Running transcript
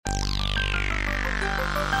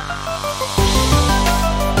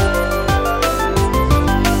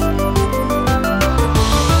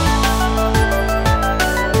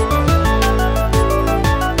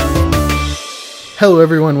Hello,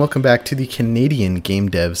 everyone. Welcome back to the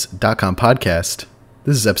CanadianGameDevs.com podcast.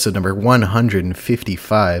 This is episode number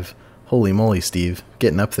 155. Holy moly, Steve.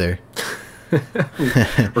 Getting up there.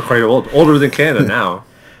 We're quite old. Older than Canada now.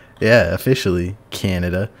 Yeah, officially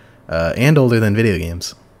Canada. And older than video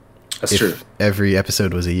games. That's true. Every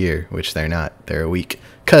episode was a year, which they're not. They're a week.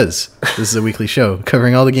 Because this is a weekly show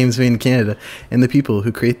covering all the games made in Canada and the people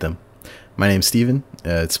who create them. My name's Steven.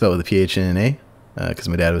 It's spelled with a PH and an A, because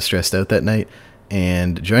my dad was stressed out that night.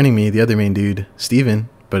 And joining me, the other main dude, Steven,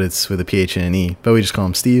 but it's with a PH and an E. But we just call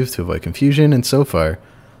him Steve to avoid confusion. And so far,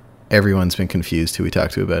 everyone's been confused who we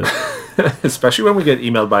talk to about it. Especially when we get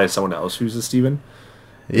emailed by someone else who's a Steven.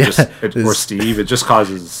 Yeah. Or Steve. It just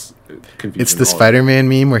causes confusion. It's the Spider-Man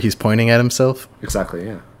meme where he's pointing at himself. Exactly,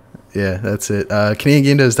 yeah. Yeah, that's it.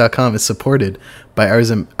 CanadianGameDevs.com is supported by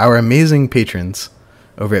our amazing patrons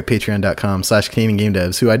over at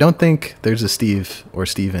patreon.com/CanadianGameDevs, who I don't think there's a Steve or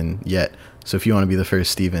Steven yet. So if you want to be the first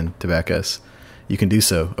Steven to back us, you can do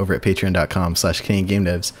so over at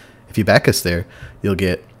patreon.com/CanadianGameDevs. If you back us there, you'll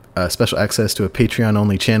get special access to a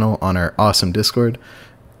Patreon-only channel on our awesome Discord,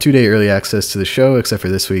 2-day early access to the show, except for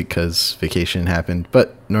this week because vacation happened,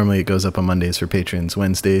 but normally it goes up on Mondays for patrons,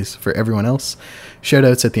 Wednesdays for everyone else.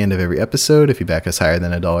 Shoutouts at the end of every episode if you back us higher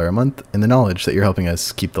than $1 a month, and the knowledge that you're helping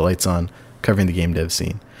us keep the lights on, covering the game dev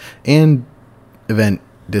scene. And event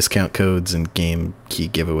discount codes and game key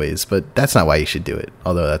giveaways, but that's not why you should do it,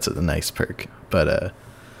 although that's a nice perk. But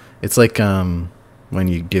it's like when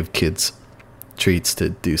you give kids treats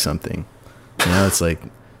to do something, it's like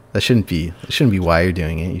that shouldn't be why you're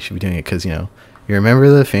doing it. You should be doing it because you're a member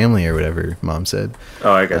of the family or whatever Mom said.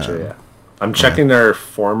 Oh, I got you. Yeah, I'm checking their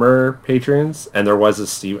former patrons, and there was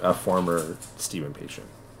a former Steven patron.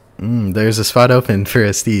 There's a spot open for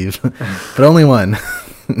a Steve, but only one.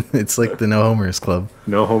 It's like the No Homers Club.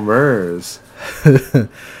 No Homers.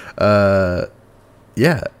 Yeah,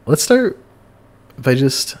 let's start by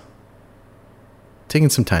just taking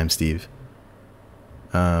some time, Steve,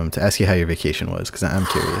 to ask you how your vacation was, because I'm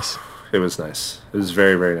curious. It was nice. It was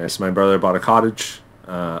very, very nice. My brother bought a cottage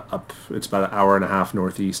it's about an hour and a half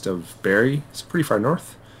northeast of Barrie. It's pretty far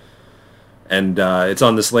north. And it's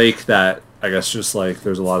on this lake that I guess just like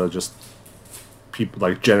there's a lot of just people,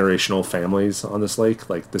 like generational families on this lake.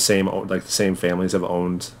 Like the same families have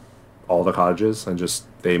owned all the cottages, and just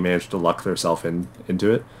they managed to luck themselves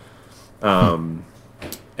into it. And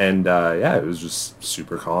it was just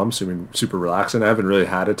super calm, super relaxing. I haven't really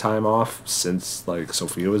had a time off since like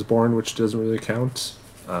Sophia was born, which doesn't really count.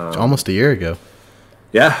 Almost a year ago.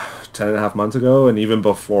 Yeah, 10.5 months ago, and even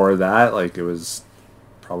before that, like it was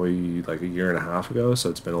probably like a year and a half ago. So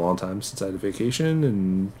it's been a long time since I had a vacation,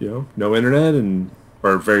 and no internet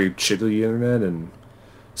or very shitty internet, and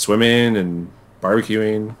swimming and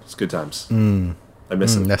barbecuing. It's good times. I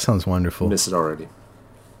miss it. That sounds wonderful. Miss it already.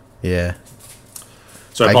 Yeah.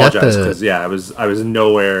 So I apologize because I was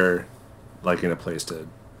nowhere like in a place to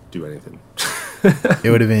do anything. It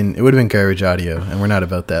would have been garbage audio, and we're not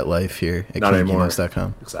about that life here at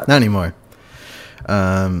CanadianGameDevs.com. Exactly. Not anymore.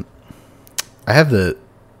 I have the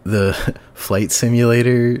flight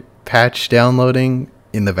simulator patch downloading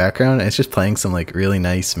in the background, and it's just playing some like really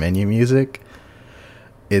nice menu music.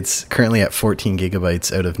 It's currently at 14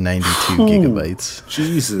 gigabytes out of 92 gigabytes.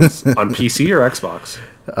 Jesus. On PC or Xbox?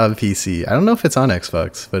 On PC. I don't know if it's on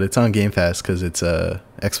Xbox, but it's on Game Pass because it's a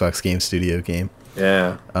Xbox Game Studio game.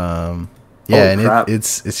 Yeah.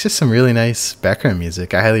 It's just some really nice background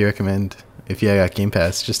music. I highly recommend, if you got Game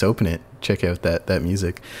Pass, just open it, check out that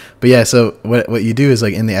music. But yeah, so what you do is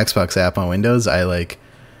like in the Xbox app on Windows, I like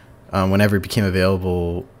whenever it became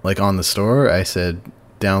available like on the store, I said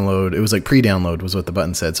download. It was like pre-download was what the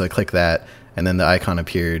button said, so I clicked that, and then the icon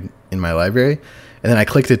appeared in my library, and then I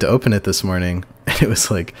clicked it to open it this morning, and it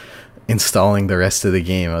was like installing the rest of the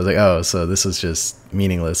game. I was like, oh, so this is just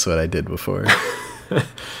meaningless what I did before.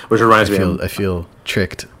 Which reminds me, I feel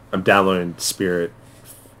tricked. I'm downloading Spiritfarer.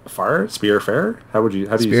 How do you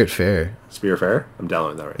Spiritfarer? Spiritfarer. I'm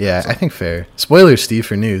downloading that right now. Yeah, I think fair. Spoilers, Steve,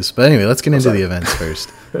 for news. But anyway, let's get into the events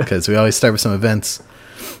first, because we always start with some events.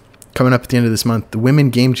 Coming up at the end of this month, the Women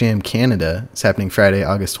Game Jam Canada is happening Friday,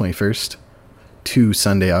 August 21st to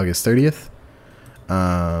Sunday, August 30th.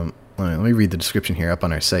 Let me read the description here up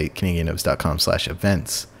on our site,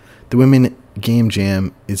 CanadianDevs.com/events. The Women Game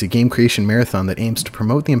Jam is a game creation marathon that aims to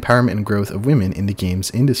promote the empowerment and growth of women in the games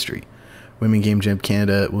industry. Women Game Jam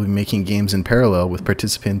Canada will be making games in parallel with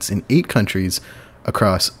participants in 8 countries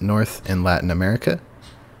across North and Latin America.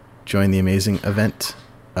 Join the amazing event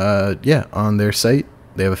on their site.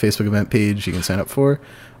 They have a Facebook event page you can sign up for,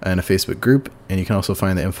 and a Facebook group, and you can also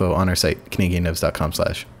find the info on our site,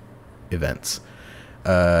 CanadianDevs.com/events.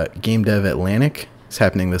 Game Dev Atlantic is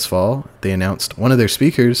happening this fall. They announced one of their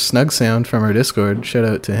speakers, Snug Sound from our Discord. Shout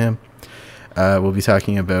out to him. We'll be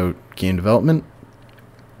talking about game development,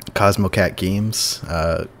 Cosmocat Games.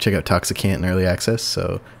 Check out Toxicant in early access.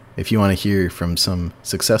 So if you want to hear from some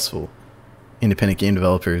successful independent game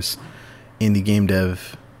developers in the game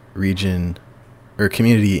dev region or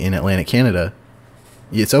community in Atlantic Canada,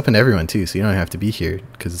 it's open to everyone too, so you don't have to be here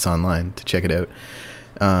because it's online to check it out.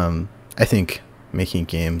 I think making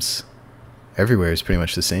games everywhere is pretty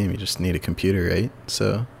much the same. You just need a computer, right?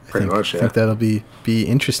 So I think that'll be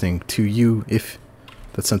interesting to you if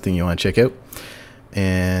that's something you want to check out.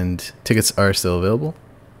 And tickets are still available.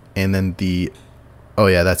 And then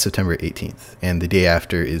that's September 18th. And the day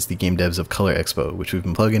after is the Game Devs of Color Expo, which we've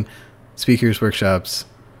been plugging. Speakers, workshops,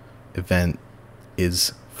 event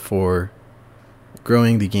is for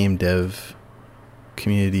growing the game dev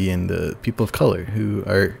community and the people of color who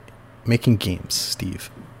are making games,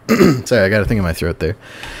 Steve. Sorry, I got a thing in my throat there.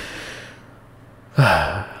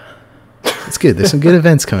 It's good. There's some good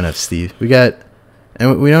events coming up, Steve. We don't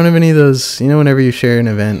have any of those, whenever you share an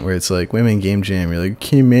event where it's like Women Game Jam, you're like,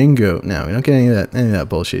 King Mango. No, we don't get any of that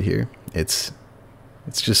bullshit here. It's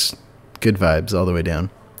just good vibes all the way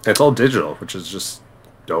down. It's all digital, which is just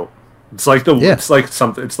dope. It's like it's like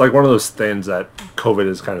one of those things that COVID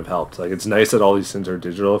has kind of helped. Like, it's nice that all these things are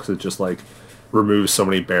digital because it just like removes so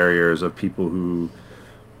many barriers of people who,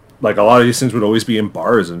 like, a lot of these things would always be in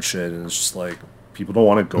bars and shit, and it's just like people don't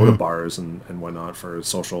want to go to bars and whatnot for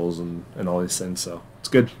socials and all these things. So it's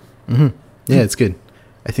good. Mm-hmm. Yeah, it's good.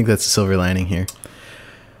 I think that's a silver lining here.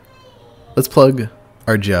 Let's plug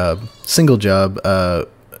our job, single job.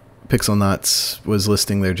 Pixel Knots was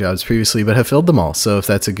listing their jobs previously, but have filled them all. So if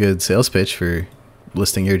that's a good sales pitch for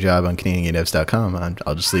listing your job on CanadianGameDevs.com,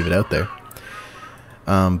 I'll just leave it out there.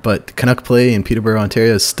 But Canuck Play in Peterborough,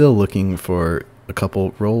 Ontario is still looking for a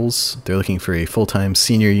couple roles. They're looking for a full-time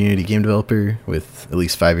senior Unity game developer with at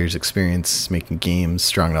least 5 years experience making games,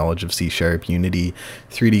 strong knowledge of C#, Unity,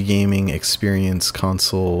 3D gaming, experience,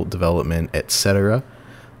 console development, etc.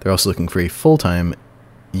 They're also looking for a full-time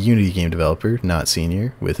Unity game developer, not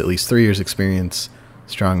senior, with at least 3 years experience,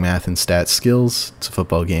 strong math and stats skills. It's a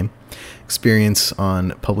football game. Experience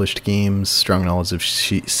on published games, strong knowledge of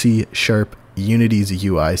C#, Unity's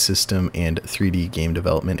UI system, and 3D game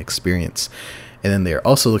development experience. And then they're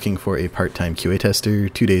also looking for a part-time QA tester,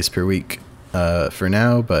 2 days per week for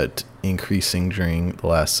now, but increasing during the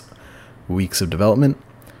last weeks of development.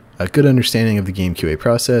 A good understanding of the game QA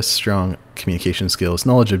process, strong communication skills,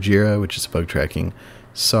 knowledge of Jira, which is bug tracking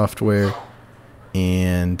software,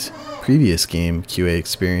 and previous game QA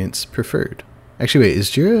experience preferred. Actually, wait,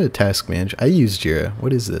 is Jira a task manager? I use Jira.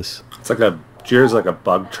 What is this? It's like Jira's like a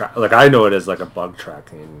bug track. Like, I know it as like a bug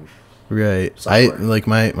tracking. Right. Software. I like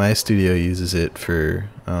my studio uses it for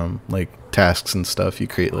like tasks and stuff. You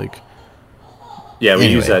create like. Yeah, we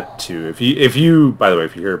use that too. If you by the way,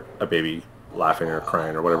 if you hear a baby laughing or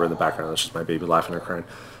crying or whatever in the background, that's just my baby laughing or crying.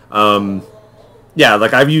 Yeah,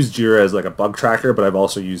 like, I've used Jira as like a bug tracker, but I've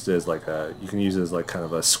also used it as like you can use it as like kind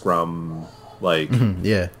of a Scrum, like. Mm-hmm.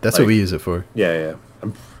 Yeah, that's what we use it for. Yeah.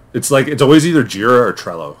 It's like, it's always either Jira or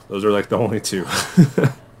Trello. Those are like the only two.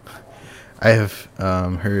 I have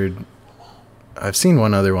I've seen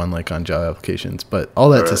one other one like on job applications, but all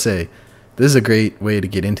that to say, this is a great way to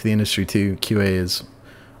get into the industry too. QA is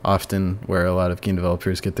often where a lot of game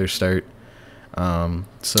developers get their start. As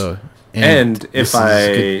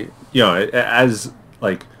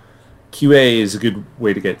like, QA is a good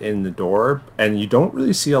way to get in the door, and you don't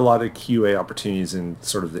really see a lot of QA opportunities in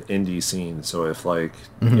sort of the indie scene. So if like,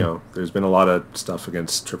 there's been a lot of stuff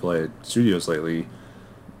against AAA studios lately.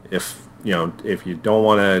 If you want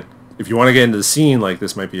to get into the scene, like,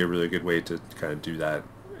 this might be a really good way to kind of do that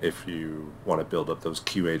if you want to build up those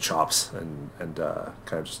QA chops and kind of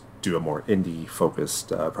just do a more indie focused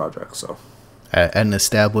project. So at an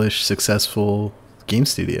established, successful game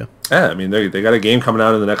studio. Yeah, I mean, they got a game coming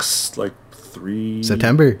out in the next like 3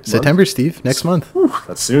 September, Steve, next month. Whew,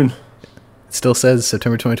 that's soon. It still says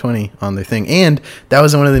September 2020 on their thing, and that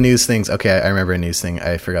was one of the news things. Okay, I remember a news thing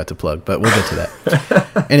I forgot to plug, but we'll get to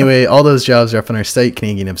that. Anyway, all those jobs are up on our site,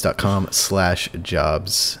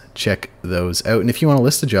 CanadianGameDevs.com/jobs. Check those out, and if you want to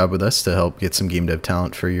list a job with us to help get some game dev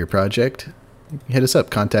talent for your project, hit us up.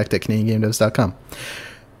 contact@CanadianGameDevs.com. All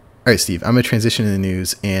right, Steve, I'm gonna transition to the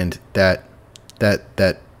news, and that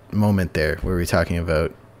moment there where we're talking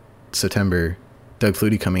about September, Doug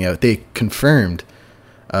Flutie coming out. They confirmed,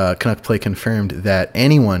 Canuck Play confirmed that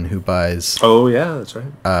anyone who buys oh yeah, that's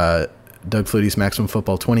right, Doug Flutie's Maximum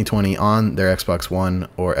Football 2020 on their Xbox One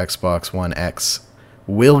or Xbox One X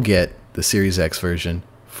will get the Series X version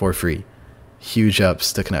for free. huge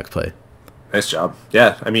ups to Canuck play. Nice job.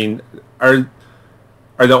 Yeah, I mean, are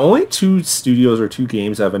the only two studios or two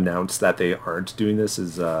games that have announced that they aren't doing this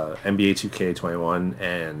is NBA 2K21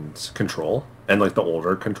 and Control, and like the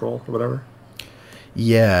older Control or whatever?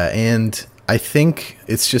 Yeah, and I think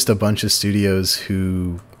it's just a bunch of studios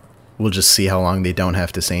who will just see how long they don't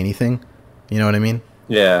have to say anything. You know what I mean?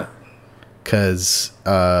 Yeah. Because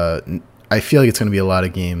I feel like it's going to be a lot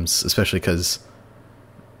of games, especially because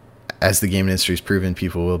as the game industry's proven,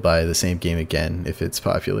 people will buy the same game again if it's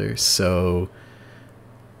popular. So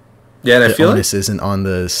yeah, and I feel onus isn't on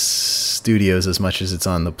the studios as much as it's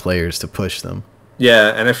on the players to push them. Yeah,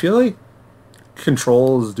 and I feel like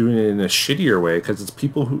Control is doing it in a shittier way because it's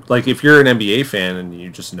people who, like, if you're an NBA fan and you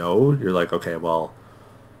just know, you're like, okay, well,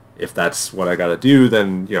 if that's what I got to do,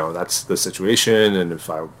 then, you know, that's the situation. And if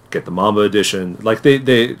I get the Mamba edition, like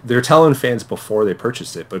they're telling fans before they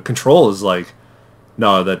purchased it, but Control is like,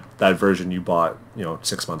 no, that version you bought, you know,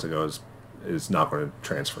 6 months ago is not going to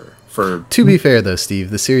transfer. To be fair though, Steve,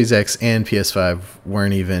 the Series X and PS5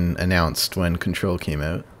 weren't even announced when Control came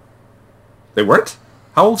out. They weren't?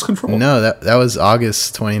 How old's Control? No, that was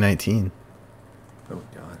August 2019. Oh my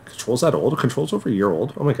god, Control's that old? Control's over a year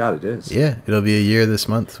old? Oh my god, it is. Yeah, it'll be a year this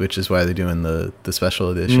month, which is why they're doing the special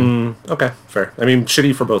edition. Okay, fair. I mean,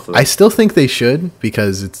 shitty for both of them. I still think they should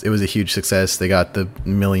because it was a huge success. They got the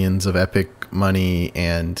millions of Epic money,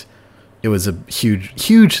 and it was a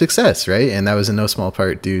huge success, right? And that was in no small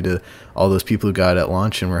part due to all those people who got it at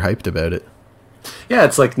launch and were hyped about it. Yeah,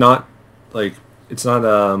 it's like not like it's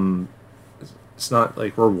not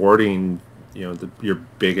like rewarding, you know, your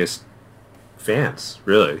biggest fans,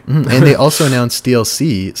 really. And they also announced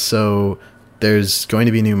DLC, so there's going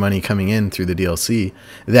to be new money coming in through the DLC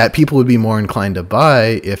that people would be more inclined to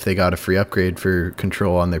buy if they got a free upgrade for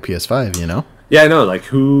Control on their PS5, you know? Yeah, I know. Like,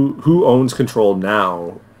 who owns Control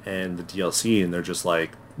now and the DLC, and they're just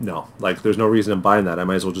like, no, like, there's no reason I'm buying that. I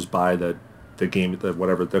might as well just buy the game,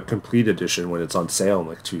 the complete edition when it's on sale in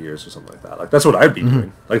like 2 years or something like that. Like, that's what I'd be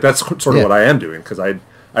doing. Like, that's sort of what I am doing, because I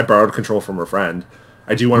borrowed Control from a friend.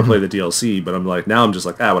 I do want to play the DLC, but I'm like, now I'm just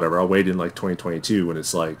like, whatever. I'll wait in like 2022 when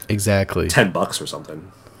it's like exactly $10 or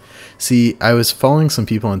something. See, I was following some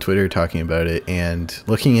people on Twitter talking about it, and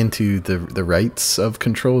looking into the rights of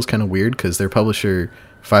Control is kind of weird because their publisher,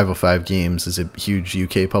 505 Games, is a huge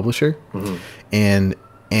UK publisher, and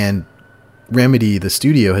Remedy, the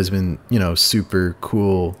studio, has been, you know, super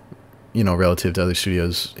cool, you know, relative to other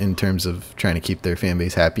studios in terms of trying to keep their fan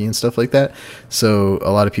base happy and stuff like that. So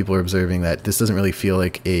a lot of people are observing that this doesn't really feel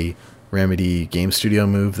like a Remedy game studio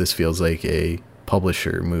move. This feels like a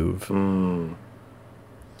publisher move.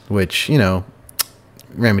 Which, you know,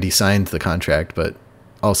 Remedy signed the contract, but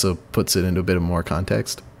also puts it into a bit of more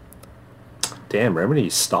context. Damn,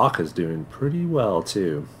 Remedy's stock is doing pretty well,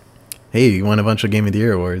 too. Hey, you won a bunch of Game of the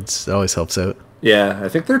Year awards. That always helps out. Yeah, I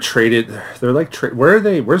think they're traded. They're like, where are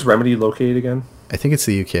they? Where's Remedy located again? I think it's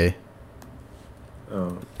the UK.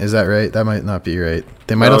 Oh. Is that right? That might not be right.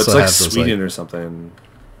 They might also it's like have those, Sweden or something.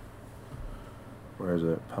 Where is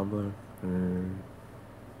it? Pablo?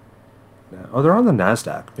 Oh, they're on the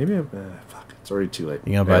NASDAQ. Maybe fuck, it's already too late.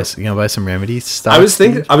 You gonna buy some Remedy stuff?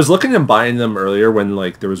 I was looking at buying them earlier when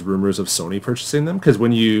like there was rumors of Sony purchasing them, because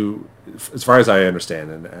when you, as far as I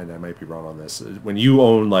understand, and I might be wrong on this, when you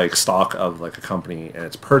own like stock of like a company and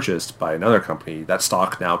it's purchased by another company, that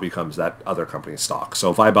stock now becomes that other company's stock.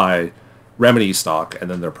 So if I buy Remedy stock and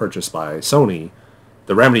then they're purchased by Sony,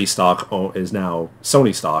 the Remedy stock is now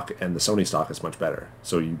Sony stock, and the Sony stock is much better.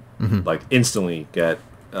 So you like instantly get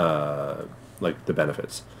like the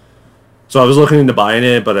benefits. So I was looking into buying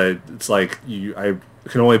it, but it's like I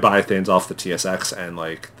can only buy things off the TSX and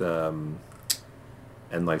like the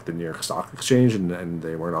New York Stock Exchange, and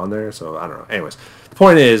they weren't on there, so I don't know. Anyways, the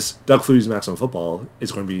point is, Doug Flutie's Maximum Football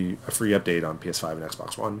is going to be a free update on PS5 and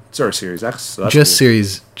Xbox One, or Series X. So that's just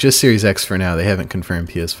Series X for now. They haven't confirmed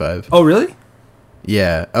PS5. Oh, really?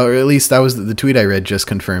 Yeah, or at least that was the tweet I read. Just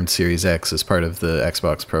confirmed Series X as part of the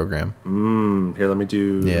Xbox program. Here, let me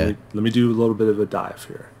do a little bit of a dive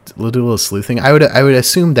here. We'll do a little sleuthing. I would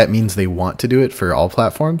assume that means they want to do it for all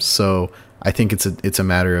platforms. So I think it's a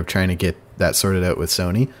matter of trying to get that sorted out with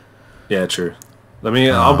Sony. Yeah, true.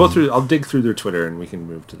 I'll dig through their Twitter and we can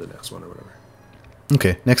move to the next one or whatever.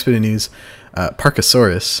 Okay, next bit of news.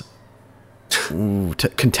 Parkasaurus,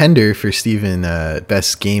 contender for Steven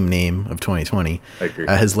best game name of 2020, I agree.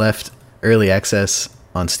 Has left early access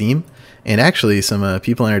on Steam, and actually some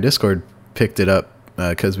people in our Discord picked it up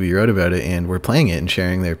because we wrote about it and were playing it and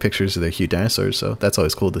sharing their pictures of their cute dinosaurs. So that's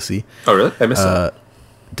always cool to see. Oh, really? I missed that.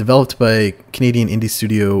 Developed by Canadian indie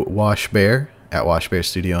studio Wash Bear, at Wash Bear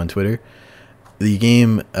Studio on Twitter. The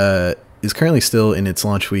game is currently still in its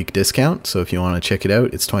launch week discount, so if you want to check it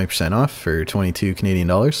out, it's 20% off for 22 Canadian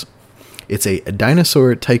dollars. It's a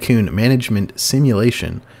dinosaur tycoon management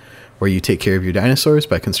simulation where you take care of your dinosaurs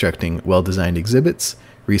by constructing well-designed exhibits,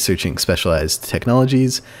 researching specialized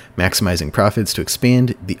technologies, maximizing profits to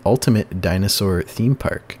expand the ultimate dinosaur theme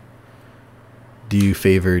park. Do you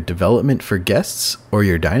favor development for guests or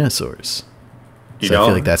your dinosaurs? I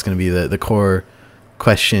feel like that's going to be the core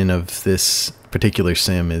question of this particular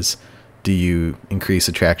sim is, do you increase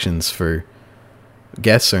attractions for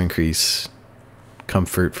guests or increase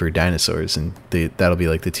comfort for dinosaurs? And that'll be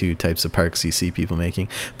like the two types of parks you see people making.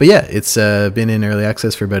 But yeah, it's been in early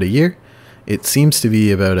access for about a year. It seems to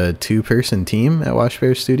be about a 2-person team at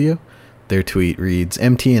Washbear Studio. Their tweet reads,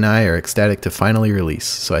 "MT and I are ecstatic to finally release."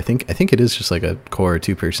 So I think it is just like a core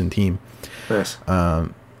 2-person team. Nice.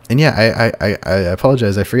 And yeah, I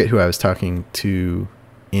apologize. I forget who I was talking to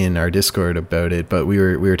in our Discord about it, but we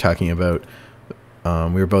were talking about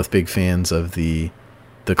we were both big fans of the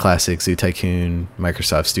classic Zoo Tycoon,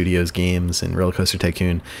 Microsoft Studios games, and Roller Coaster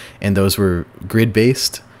Tycoon, and those were grid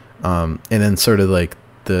based. And then sort of like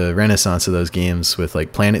the renaissance of those games with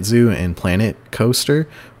like Planet Zoo and Planet Coaster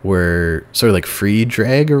were sort of like free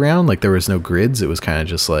drag around. Like there was no grids. It was kind of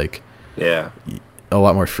just like a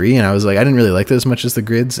lot more free. And I was like, I didn't really like that as much as the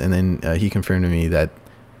grids. And then he confirmed to me that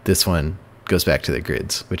this one goes back to the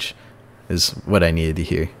grids, which is what I needed to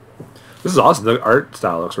hear. This is awesome. The art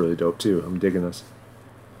style looks really dope too. I'm digging this.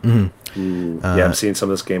 Mm-hmm. Yeah, I'm seeing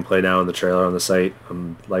some of this gameplay now in the trailer on the site.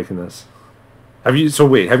 I'm liking this. Have you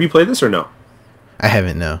played this or no? I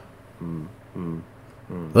haven't, no.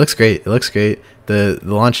 It looks great. The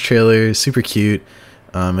launch trailer is super cute.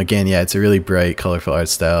 Again, yeah, it's a really bright, colorful art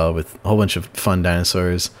style with a whole bunch of fun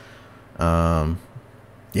dinosaurs. Who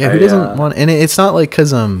doesn't want? And it's not like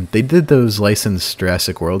because they did those licensed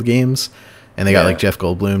Jurassic World games, and they got like Jeff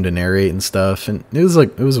Goldblum to narrate and stuff, and it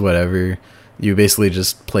was whatever. You basically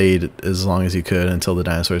just played as long as you could until the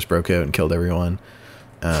dinosaurs broke out and killed everyone.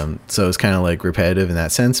 So it's kind of like repetitive in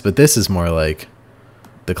that sense, but this is more like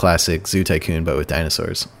the classic Zoo Tycoon, but with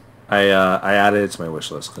dinosaurs. I added it to my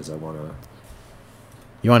wish list because I want to.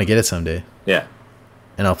 You want to get it someday? Yeah.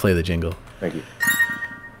 And I'll play the jingle. Thank you.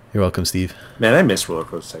 You're welcome, Steve. Man, I miss Roller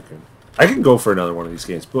Coaster Tycoon. I can go for another one of these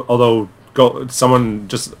games, but someone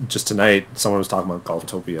just tonight, someone was talking about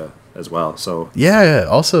Golftopia as well. So yeah.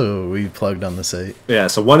 Also, we plugged on the site. Yeah.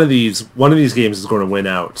 So one of these games is going to win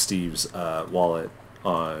out Steve's wallet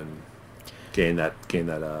on getting that.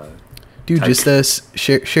 Dude, just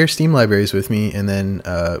share Steam libraries with me, and then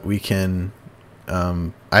we can.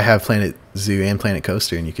 I have Planet Zoo and Planet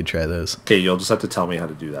Coaster, and you could try those. Okay, you'll just have to tell me how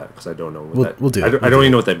to do that because I don't know. We'll do it. I don't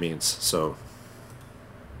even know what that means. So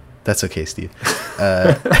that's okay, Steve.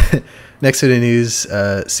 Next bit of news: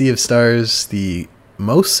 Sea of Stars, the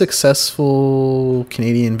most successful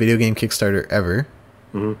Canadian video game Kickstarter ever.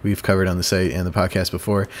 Mm-hmm. We've covered on the site and the podcast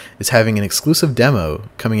before. Is having an exclusive demo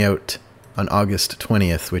coming out on August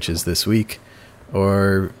 20th, which is this week,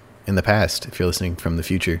 or in the past if you're listening from the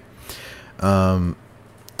future.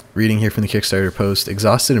 Reading here from the Kickstarter post,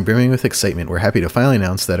 exhausted and brimming with excitement, we're happy to finally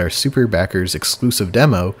announce that our Super Backers exclusive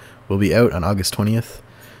demo will be out on August 20th,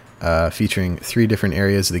 featuring 3 different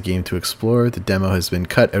areas of the game to explore. The demo has been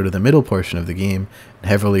cut out of the middle portion of the game and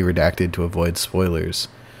heavily redacted to avoid spoilers.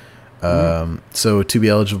 So to be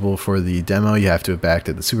eligible for the demo, you have to have backed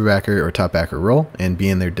at the Super Backer or Top Backer role and be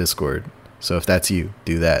in their Discord. So if that's you,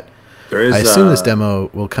 do that. I assume this demo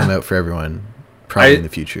will come out for everyone probably in the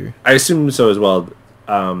future. I assume so as well.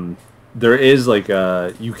 There is like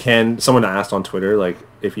someone asked on Twitter like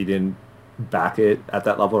if you didn't back it at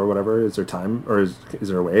that level or whatever, is there time or is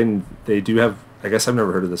there a way? And they do have, I guess I've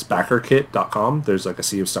never heard of this, backerkit.com. There's like a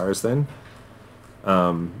Sea of Stars thing.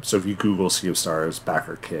 So if you Google Sea of Stars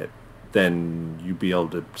backer kit, then you'd be able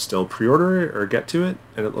to still pre-order it or get to it,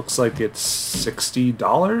 and it looks like it's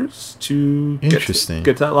 $60 to get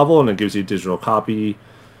to that level, and it gives you a digital copy,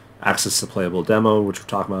 access to playable demo, which we're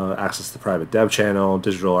talking about, access to the private dev channel,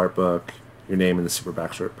 digital art book, your name in the Super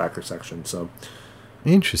Backer section. So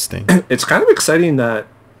interesting. It's kind of exciting that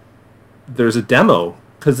there's a demo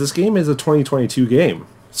because this game is a 2022 game.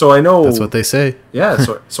 So I know that's what they say. Yeah,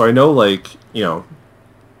 so I know like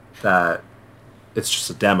that. It's just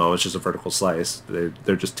a demo. It's just a vertical slice.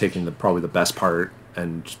 They're just taking probably the best part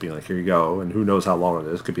and just being like, here you go. And who knows how long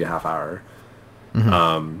it is? Could be a half hour.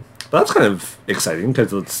 Mm-hmm. But that's kind of exciting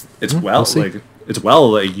because it's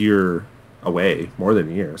well a year away, more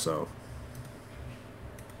than a year. So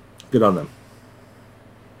good on them.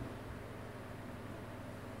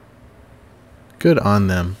 Good on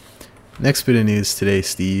them. Next bit of news today,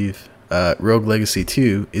 Steve. Rogue Legacy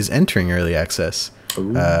 2 is entering early access.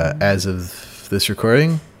 As of this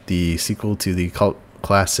recording, the sequel to the cult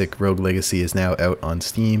classic Rogue Legacy is now out on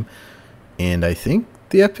Steam, and I think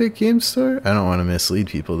the Epic Games Store. I don't want to mislead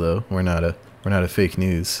people though. We're not a fake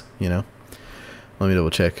news, you know. Let me double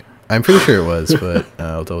check. I'm pretty sure it was, but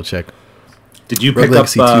I'll double check. Did you pick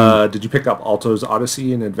up? Did you pick up Alto's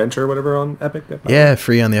Odyssey and Adventure, or whatever, on Epic? Yeah,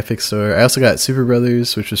 free on the Epic Store. I also got Super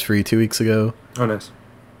Brothers, which was free 2 weeks ago. Oh, nice.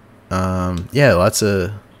 Yeah, lots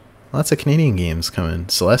of Canadian games coming.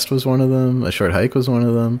 Celeste was one of them. A Short Hike was one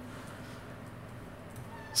of them.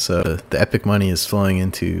 So the Epic money is flowing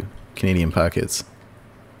into Canadian pockets.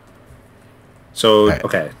 So right.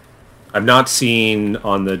 Okay, I've not seen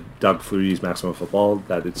on the Doug Flutie's Maximum Football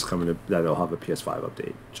that it's coming to, that it'll have a PS5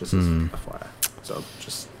 update. Just as FYI. So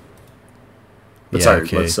just. Yeah, sorry,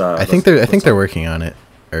 okay. I think they're working on it,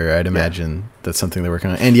 or I'd imagine that's something they're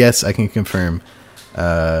working on. And yes, I can confirm.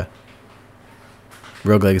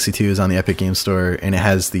 Rogue Legacy 2 is on the Epic Games Store, and it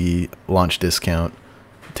has the launch discount,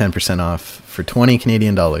 10% off for 20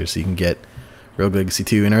 Canadian dollars. So you can get Rogue Legacy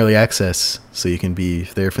 2 in early access, so you can be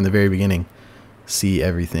there from the very beginning, see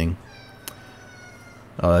everything.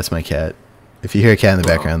 Oh, that's my cat. If you hear a cat in the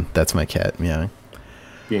background, that's my cat meowing.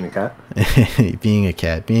 Being a cat? Being a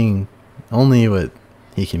cat. Being only what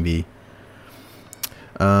he can be.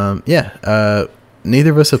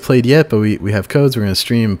 Neither of us have played yet, but we have codes. We're going to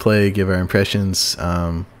stream, play, give our impressions.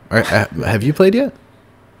 Have you played yet?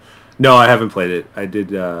 No, I haven't played it. I did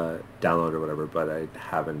download or whatever, but I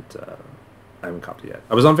haven't copied it yet.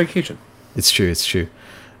 I was on vacation. It's true.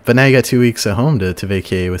 But now you got 2 weeks at home to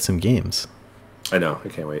vacay with some games. I know. I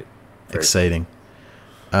can't wait. Exciting.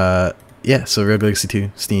 So Rogue Legacy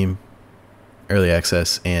 2, Steam, Early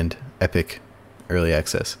Access, and Epic Early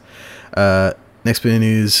Access. Next bit of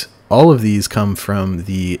news. All of these come from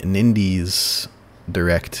the Nindies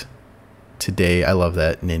Direct today. I love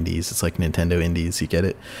that, Nindies. It's like Nintendo Indies. You get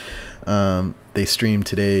it? They streamed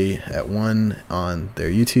today at 1 on their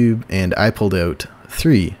YouTube, and I pulled out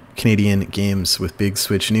 3 Canadian games with big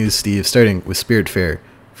Switch news, Steve, starting with Spiritfarer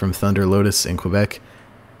from Thunder Lotus in Quebec.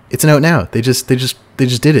 It's out now. They just did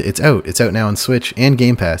it. It's out. It's out now on Switch and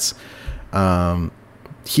Game Pass.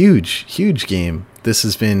 Huge game. This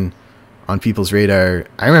has been on people's radar.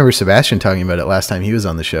 I remember Sebastian talking about it last time he was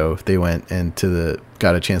on the show. They went and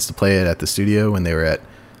got a chance to play it at the studio when they were at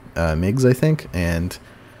Migs, I think, and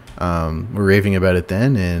were raving about it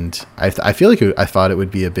then. And I feel like I thought it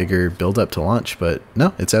would be a bigger build up to launch, but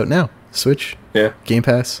no, it's out now. Switch, yeah, Game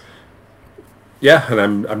Pass. Yeah,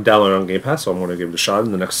 and I'm downloading on Game Pass, so I'm going to give it a shot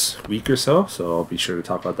in the next week or so. So I'll be sure to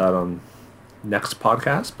talk about that on next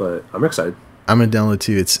podcast. But I'm excited. I'm gonna download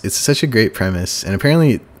too. It's such a great premise, and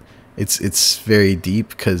apparently it's very deep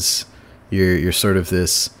because you're sort of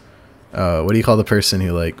this. What do you call the person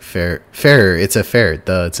who like fair? It's a fair.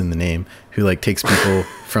 Duh, it's in the name. Who like takes people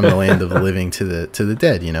from the land of the living to the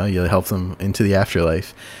dead. You know, you help them into the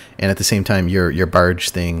afterlife, and at the same time, your barge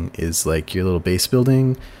thing is like your little base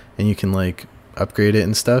building, and you can like upgrade it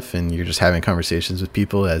and stuff, and you're just having conversations with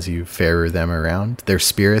people as you ferry them around. They're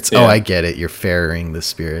spirits. Yeah. Oh, I get it. You're ferrying the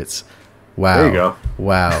spirits. Wow. There you go.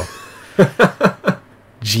 Wow.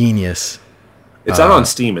 Genius. It's out on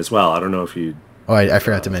Steam as well. I don't know if you... Oh, I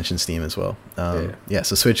forgot to mention Steam as well. Yeah,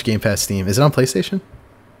 so Switch, Game Pass, Steam. Is it on PlayStation?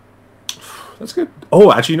 That's good.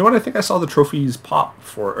 Oh, actually, you know what? I think I saw the trophies pop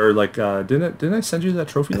for... Or, like, didn't I send you that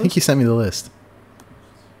trophy list? I think you sent me the list.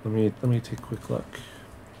 Let me take a quick look.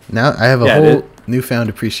 Now I have a whole newfound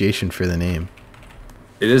appreciation for the name.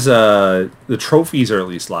 It is... the trophies are at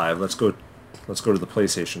least live. Let's go to the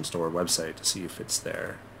PlayStation Store website to see if it's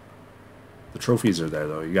there. The trophies are there,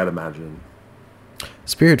 though. You got to imagine.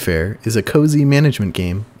 Spiritfarer is a cozy management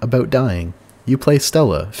game about dying. You play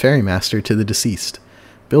Stella, ferrymaster to the deceased.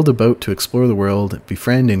 Build a boat to explore the world,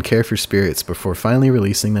 befriend and care for spirits before finally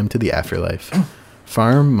releasing them to the afterlife.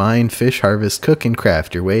 Farm, mine, fish, harvest, cook, and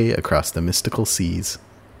craft your way across the mystical seas.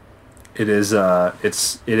 It is on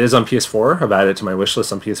PS4. I've added it to my wish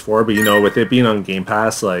list on PS4, but you know, with it being on Game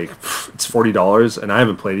Pass, like it's $40, and I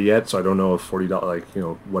haven't played it yet, so I don't know if $40, like, you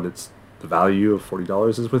know, what it's the value of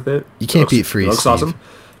 $40 is with it. You can't beat free. It looks awesome.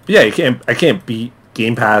 But yeah, I can't beat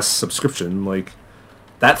Game Pass subscription. Like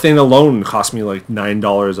that thing alone cost me like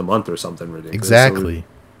 $9 a month or something ridiculous. Exactly.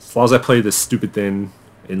 So as long as I play this stupid thing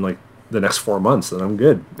in like the next 4 months, then I'm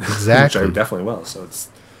good. Exactly. Which I definitely will. So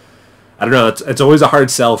I don't know. It's always a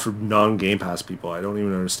hard sell for non-Game Pass people. I don't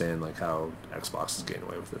even understand like how Xbox is getting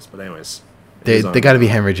away with this. But anyways, they got to be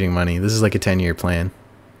hemorrhaging money. This is like a 10-year plan.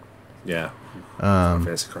 Yeah.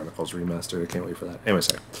 Fantasy Chronicles Remastered. I can't wait for that. Anyway,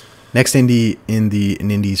 sorry. Next indie in the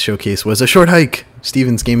Indies showcase was A Short Hike.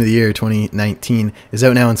 Steven's Game of the Year 2019 is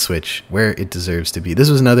out now on Switch, where it deserves to be. This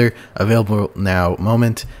was another available now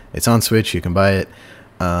moment. It's on Switch. You can buy it.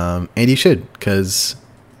 And you should, because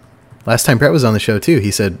last time Brett was on the show, too,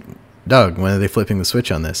 he said, Dog, when are they flipping the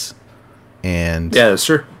Switch on this? And yeah, that's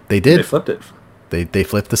true. They did. They flipped it. They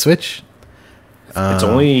flipped the Switch. It's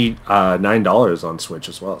only $9 on Switch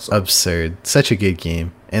as well. So. Absurd. Such a good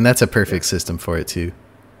game. And that's a perfect system for it, too.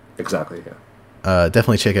 Exactly, yeah.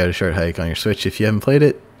 Definitely check out A Short Hike on your Switch if you haven't played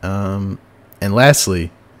it. And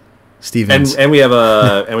lastly, Stevens. And we have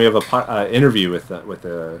a interview with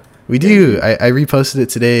the. We do. I reposted it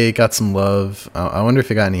today. Got some love. I wonder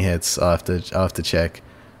if it got any hits. I'll have to check.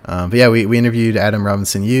 But yeah, we interviewed Adam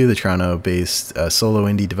Robinson Yu, the Toronto-based solo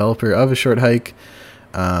indie developer of A Short Hike,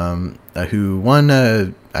 who won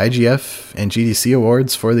IGF and GDC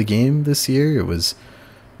awards for the game this year. It was,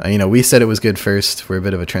 we said it was good first. We're a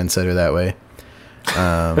bit of a trendsetter that way.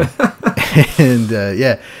 And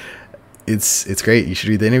yeah, it's great. You should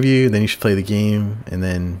read the interview, then you should play the game, and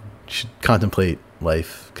then you should contemplate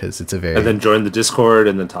life, because it's a very... And then join the Discord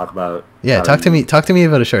and then talk about... Yeah, talk to me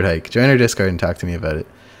about A Short Hike. Join our Discord and talk to me about it.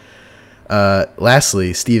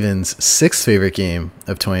 Lastly, Steven's sixth favorite game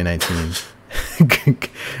of 2019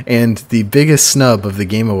 and the biggest snub of the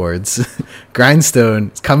Game Awards,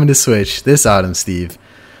 Grindstone, is coming to Switch this autumn, Steve,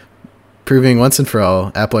 proving once and for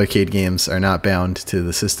all Apple Arcade games are not bound to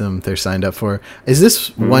the system they're signed up for.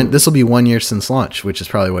 This will be 1 year since launch, which is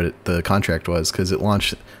probably what the contract was, because it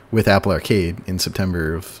launched with Apple Arcade in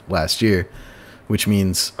September of last year, which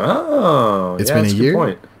means it's been a year.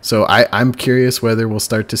 Point. So I'm curious whether we'll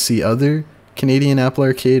start to see other Canadian Apple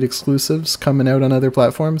Arcade exclusives coming out on other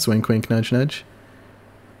platforms. Wink, wink, nudge, nudge.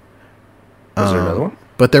 Is there another one?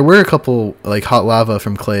 But there were a couple, like Hot Lava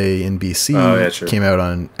from Clay in BC, sure. came out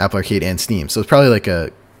on Apple Arcade and Steam. So it's probably like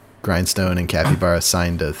a Grindstone and Capybara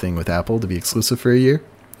signed a thing with Apple to be exclusive for a year.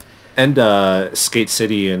 And Skate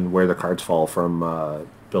City and Where the Cards Fall from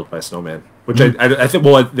Built by Snowman, which I think,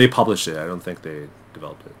 well, they published it. I don't think they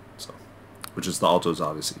developed it. So, which is the Alto's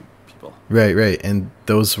Odyssey people. Right. And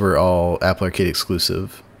those were all Apple Arcade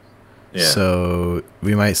exclusive. Yeah. So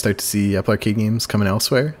we might start to see Apple Arcade games coming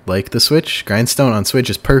elsewhere, like the Switch. Grindstone on Switch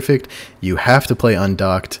is perfect. You have to play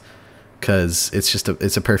undocked, because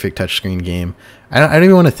it's a perfect touchscreen game. I don't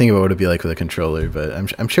even want to think about what it'd be like with a controller, but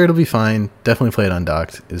I'm sure it'll be fine. Definitely play it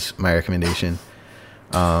undocked is my recommendation.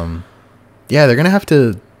 Yeah, they're gonna have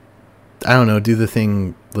to, I don't know, do the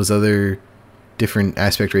thing those other different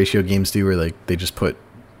aspect ratio games do, where like they just put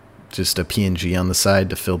just a PNG on the side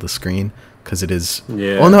to fill the screen, because it is...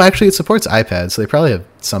 Yeah. Well, no, actually it supports iPad, so they probably have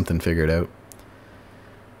something figured out.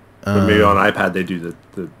 But maybe on iPad they do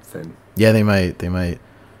the thing. Yeah, they might.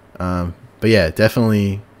 But yeah,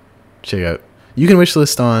 definitely check out. You can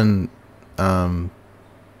wishlist on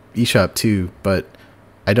eShop too, but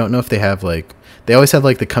I don't know if they have like... They always have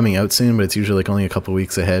like the coming out soon, but it's usually like only a couple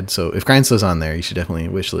weeks ahead. So if Grindstone's on there, you should definitely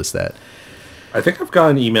wishlist that. I think I've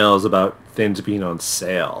gotten emails about things being on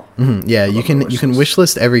sale. Mm-hmm. Yeah, you can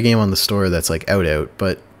wishlist every game on the store that's like out,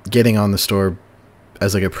 but getting on the store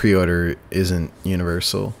as like a pre-order isn't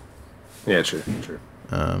universal. Yeah, true.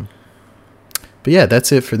 But yeah,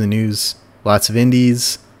 that's it for the news. Lots of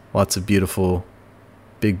indies, lots of beautiful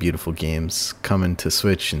games coming to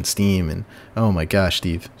Switch and Steam, and oh my gosh,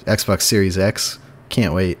 Steve, Xbox Series X,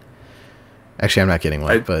 can't wait. Actually, I'm not getting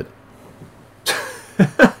one, but.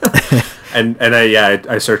 And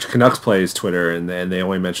I searched Canucks Plays Twitter, and they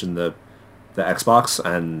only mentioned the Xbox,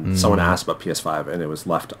 and someone asked about PS5, and it was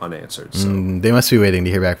left unanswered. So. They must be waiting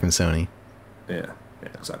to hear back from Sony. Yeah,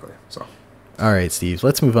 exactly. So, all right, Steve,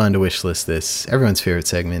 let's move on to Wishlist This, everyone's favorite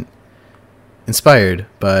segment. Inspired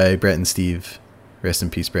by Brett and Steve, rest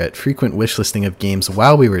in peace, Brett, frequent wishlisting of games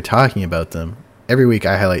while we were talking about them. Every week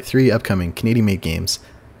I highlight 3 upcoming Canadian-made games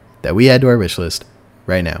that we add to our wishlist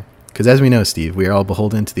right now. Because as we know, Steve, we are all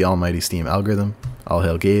beholden to the almighty Steam algorithm. All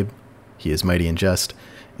hail Gabe. He is mighty and just.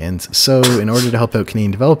 And so, in order to help out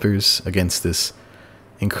Canadian developers against this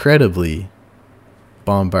incredibly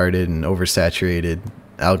bombarded and oversaturated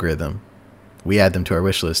algorithm, we add them to our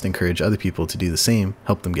wish list, encourage other people to do the same,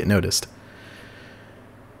 help them get noticed.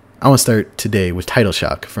 I want to start today with Title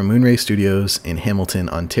Shock from Moonray Studios in Hamilton,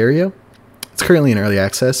 Ontario. It's currently in early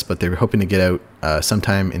access, but they're hoping to get out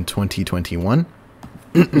sometime in 2021.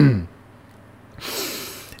 An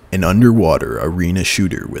underwater arena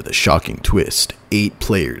shooter with a shocking twist. 8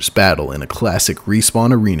 players battle in a classic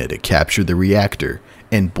Respawn arena to capture the reactor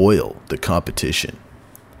and boil the competition.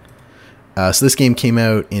 So this game came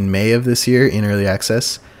out in May of this year in early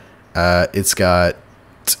access. It's got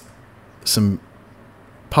some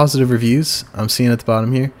positive reviews I'm seeing at the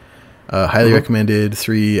bottom here. Highly recommended.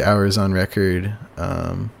 3 hours on record.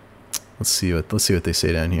 Let's see what they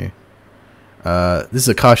say down here. This is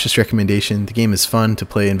a cautious recommendation. The game is fun to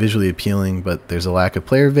play and visually appealing, but there's a lack of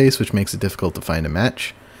player base, which makes it difficult to find a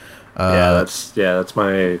match. That's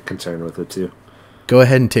my concern with it too. Go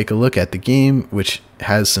ahead and take a look at the game, which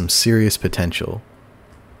has some serious potential.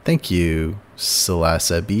 Thank you,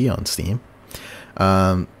 Salasa B on Steam.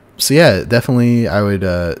 So yeah, definitely I would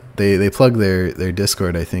they plug their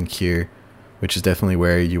Discord, I think, here, which is definitely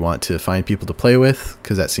where you want to find people to play with,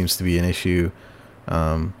 because that seems to be an issue.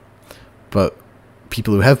 But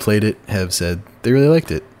people who have played it have said they really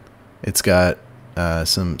liked it. It's got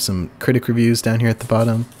some critic reviews down here at the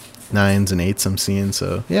bottom, 9s and 8s I'm seeing.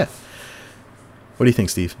 So yeah, what do you think,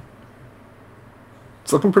 Steve?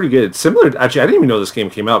 It's looking pretty good. Similar, actually, I didn't even know this game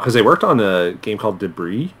came out because they worked on a game called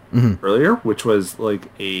Debris earlier, which was like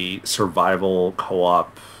a survival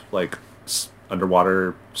co-op, like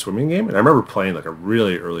underwater swimming game. And I remember playing like a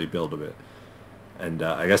really early build of it. And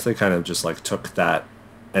I guess they kind of just like took that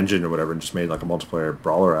engine or whatever and just made like a multiplayer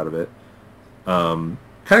brawler out of it. Kind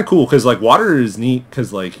of cool because like water is neat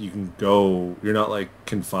because like you can go, you're not like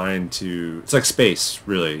confined to, it's like space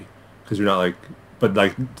really, because you're not like, but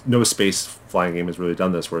like no space flying game has really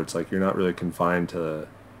done this, where it's like you're not really confined to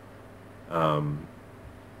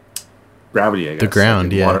gravity, I guess. The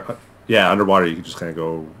ground, like water, underwater you can just kind of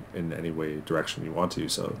go in any direction you want to.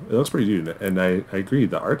 So it looks pretty good, and I agree.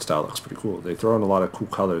 The art style looks pretty cool. They throw in a lot of cool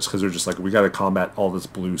colors because they're just like, we got to combat all this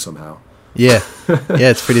blue somehow. Yeah,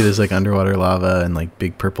 it's pretty. There's like underwater lava and like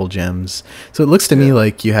big purple gems. So it looks to me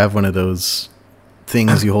like you have one of those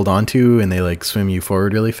things you hold on to and they like swim you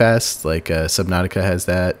forward really fast. Like Subnautica has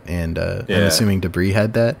that, and I'm assuming Debris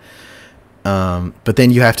had that. But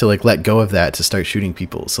then you have to like let go of that to start shooting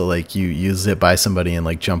people. So like you zip by somebody and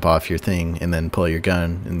like jump off your thing and then pull your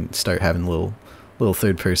gun and start having little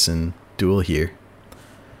third person duel here.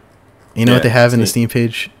 You know what they have in the Steam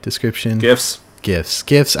page description? GIFs.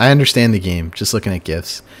 I understand the game just looking at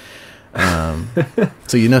GIFs.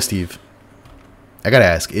 So Steve, I gotta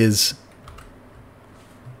ask, is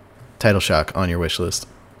Title Shock on your wish list?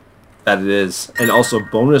 That it is. And also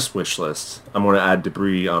bonus wish list, I'm going to add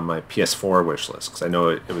Debris on my PS4 wish list, because I know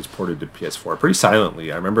it was ported to PS4 pretty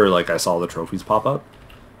silently. I remember like I saw the trophies pop up,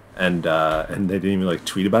 and they didn't even like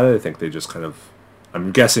tweet about it. I think they just kind of,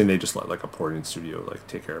 I'm guessing they just let like a porting studio like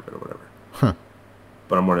take care of it or whatever. Huh.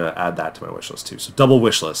 But I'm going to add that to my wish list too. So double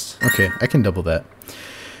wish list. Okay, I can double that.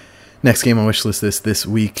 Next game on wish list this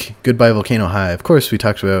week, Goodbye Volcano High. Of course, we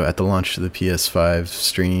talked about at the launch of the PS5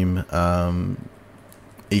 stream.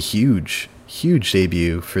 A huge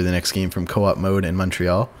debut for the next game from Co-op Mode in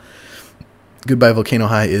Montreal. Goodbye Volcano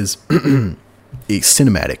High is a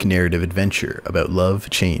cinematic narrative adventure about love,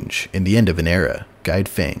 change, and the end of an era. Guide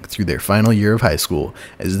Fang through their final year of high school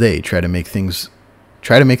as they try to make things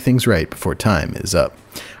right before time is up.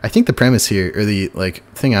 I think the premise here, or the like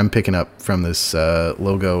thing I'm picking up from this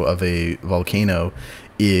logo of a volcano,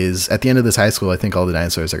 is at the end of this high school, I think all the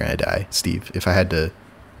dinosaurs are going to die. Steve, if I had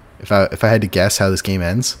to guess how this game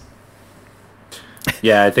ends.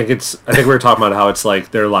 Yeah, I think we were talking about how it's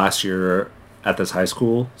like their last year at this high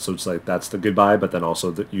school, so it's like that's the goodbye, but then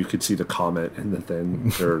also you could see the comet, and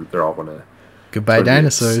then they're all gonna goodbye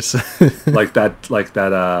dinosaurs. like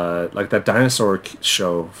that dinosaur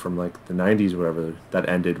show from like the 90s or whatever that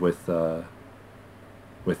ended with the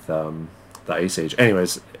Ice Age.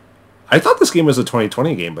 Anyways, I thought this game was a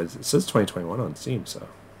 2020 game, but it says 2021 on Steam, so.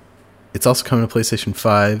 It's also coming to PlayStation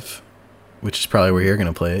 5, which is probably where you're going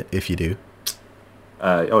to play it, if you do.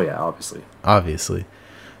 Oh yeah, obviously.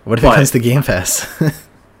 What if it comes to Game Pass?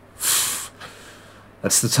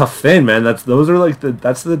 That's the tough thing, man. That's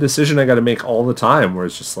the decision I got to make all the time, where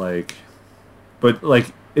it's just like, but like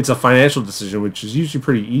it's a financial decision, which is usually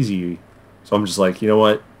pretty easy. So I'm just like, you know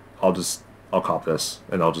what? I'll cop this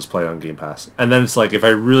and I'll just play it on Game Pass. And then it's like, if I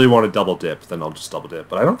really want to double dip, then I'll just double dip.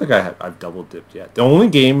 But I don't think I've double dipped yet. The only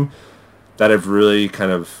game that I've really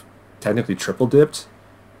kind of technically triple dipped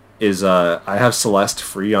is I have Celeste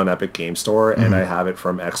free on Epic Game Store, and I have it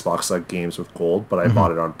from Xbox like Games with Gold, but I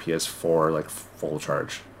bought it on PS4 like full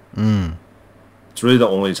charge. It's really the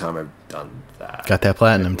only time I've done that. Got that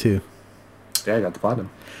platinum too. Yeah, I got the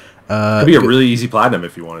platinum. It could be a really easy platinum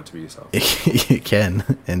if you want it to be. So you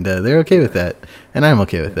can, and they're okay with that, and I'm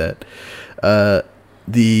okay with that.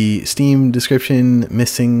 The Steam description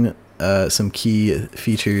missing some key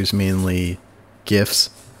features, mainly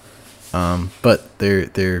GIFs. But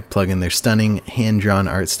they're plugging their stunning hand-drawn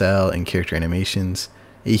art style and character animations,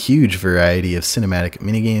 a huge variety of cinematic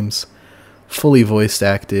minigames, fully voice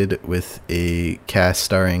acted with a cast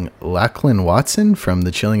starring Lachlan Watson from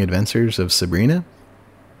The Chilling Adventures of Sabrina.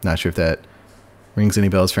 Not sure if that rings any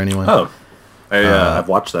bells for anyone. Oh, I've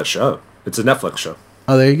watched that show. It's a Netflix show.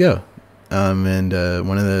 Oh, there you go. And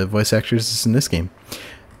one of the voice actors is in this game.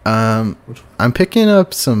 I'm picking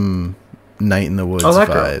up some Night in the Woods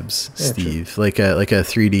vibes, yeah, Steve. True. Like a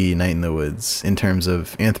 3D Night in the Woods in terms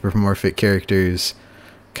of anthropomorphic characters,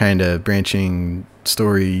 kind of branching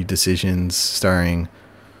story decisions, starring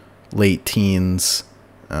late teens.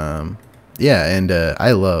 I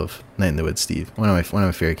love Night in the Woods, Steve. One of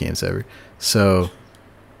my favorite games ever. So,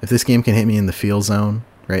 if this game can hit me in the feel zone,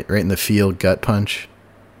 right in the feel gut punch.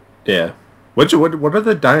 Yeah. What are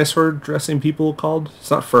the dinosaur dressing people called? It's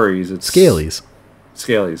not furries. It's Scalies.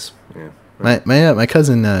 Scalies. Yeah. My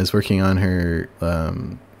cousin is working on her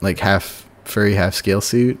like half furry, half scale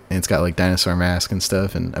suit, and it's got like dinosaur mask and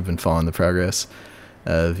stuff. And I've been following the progress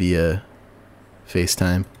via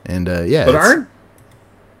FaceTime. And but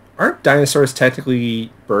aren't dinosaurs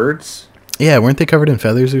technically birds? Yeah, weren't they covered in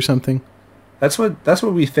feathers or something? That's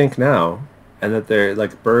what we think now, and that they're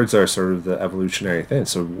like birds are sort of the evolutionary thing.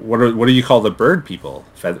 So what do you call the bird people?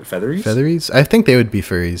 Featheries? Featheries? I think they would be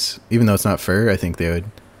furries, even though it's not fur. I think they would.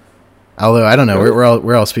 Although I don't know,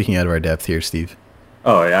 we're all speaking out of our depth here, Steve.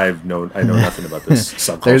 Oh, yeah, I know nothing about this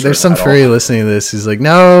subculture. There's some furry listening to this. He's like,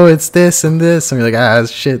 no, it's this and this, and we're like,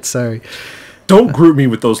 shit, sorry. Don't group me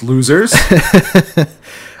with those losers.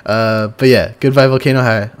 But yeah, Goodbye Volcano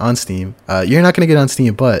High on Steam. You're not going to get on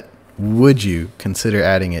Steam, but would you consider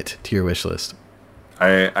adding it to your wish list?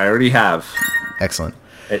 I already have. Excellent.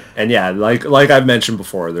 And yeah, like I've mentioned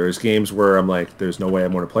before, there's games where I'm like, there's no way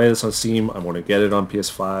I'm going to play this on Steam. I want to get it on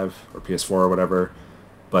PS5 or PS4 or whatever.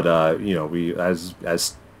 But we,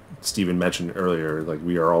 as Steven mentioned earlier, like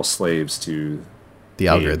we are all slaves to the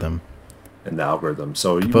algorithm and the algorithm.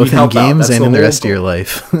 So both in games and in the rest of your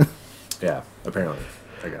life. Yeah, apparently,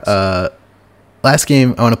 I guess. Last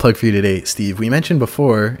game I want to plug for you today, Steve. We mentioned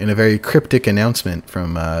before in a very cryptic announcement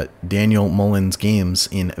from Daniel Mullins Games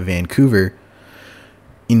in Vancouver,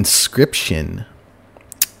 Inscryption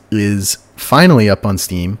is finally up on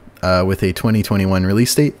Steam with a 2021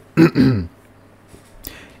 release date.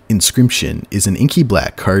 Inscryption is an inky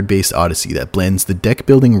black card-based odyssey that blends the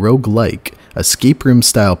deck-building roguelike, escape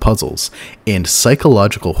room-style puzzles, and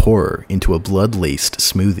psychological horror into a blood-laced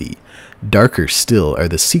smoothie. Darker still are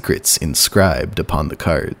the secrets inscribed upon the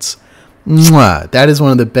cards. Mwah! That is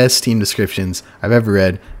one of the best Steam descriptions I've ever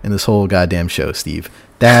read in this whole goddamn show, Steve.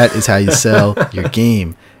 That is how you sell your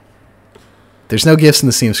game. There's no gifts in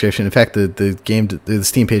the Steam description. In fact, the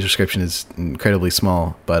Steam page description is incredibly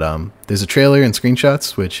small. But there's a trailer and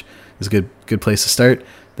screenshots, which is a good place to start.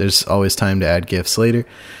 There's always time to add gifts later.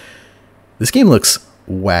 This game looks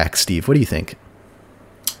whack, Steve. What do you think?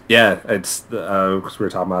 Yeah, it's because we were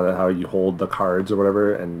talking about how you hold the cards or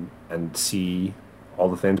whatever and see all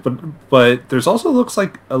the things. But there's also looks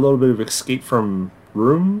like a little bit of escape from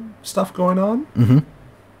room stuff going on. Mm-hmm.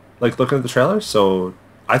 Like looking at the trailer. So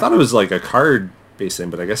I thought it was like a card-based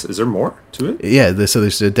thing, but I guess is there more to it? Yeah, so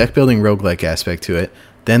there's a deck-building roguelike aspect to it.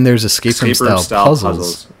 Then there's escape room style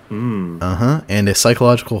puzzles. And a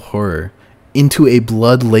psychological horror into a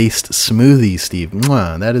blood-laced smoothie, Steve.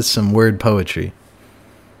 Mwah, that is some word poetry.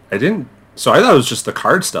 I thought it was just the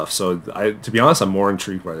card stuff. So to be honest, I'm more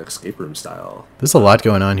intrigued by the escape room style. There's a lot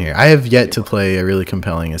going on here. I have yet to play a really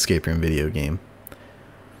compelling escape room video game.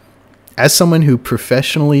 As someone who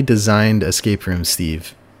professionally designed escape rooms,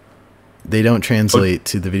 Steve, they don't translate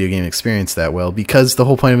to the video game experience that well, because the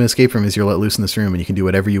whole point of an escape room is you're let loose in this room and you can do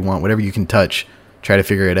whatever you want, whatever you can touch, try to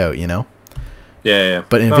figure it out, you know? Yeah.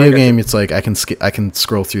 But in a video game, it's like I can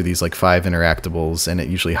scroll through these like 5 interactables, and it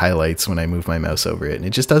usually highlights when I move my mouse over it, and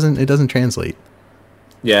it just doesn't translate.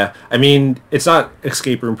 Yeah, I mean, it's not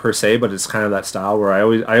escape room per se, but it's kind of that style where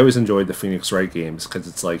I always enjoyed the Phoenix Wright games, because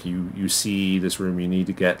it's like you see this room, you need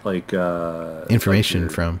to get like information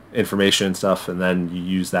like from information and stuff, and then you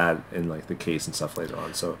use that in like the case and stuff later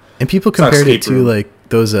on. So and people compared it to like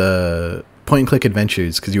those point and click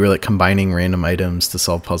adventures, because you were like combining random items to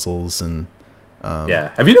solve puzzles and.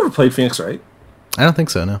 Yeah, have you never played Phoenix Wright? I don't think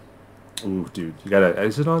so. No. Ooh, dude, you gotta.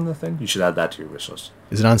 Is it on the thing? You should add that to your wish list.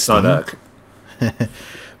 Is it on Steam?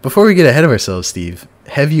 Before we get ahead of ourselves, Steve,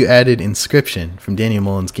 have you added Inscryption from Daniel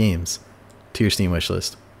Mullins Games to your Steam wish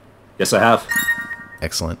list? Yes, I have.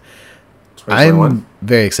 Excellent. I'm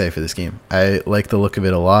very excited for this game. I like the look of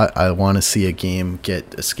it a lot. I want to see a game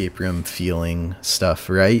get escape room feeling stuff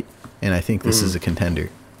right, and I think this is a contender.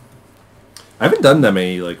 I haven't done that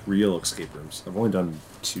many like real escape rooms. I've only done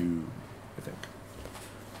 2, I think.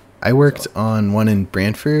 I worked on one in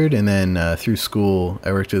Brantford, and then through school,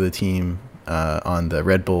 I worked with a team on the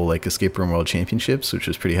Red Bull like Escape Room World Championships, which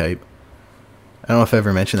was pretty hype. I don't know if I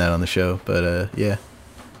ever mentioned that on the show, but yeah.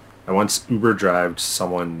 I once Uber drived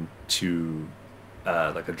someone to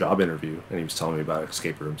like a job interview, and he was telling me about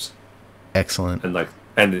escape rooms. Excellent.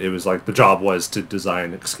 And it was like the job was to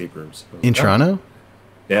design escape rooms. In Toronto?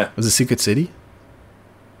 Yeah. Was it Secret City?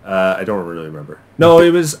 I don't really remember. No,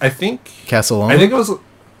 it was, I think... Castle Loma? I think it was...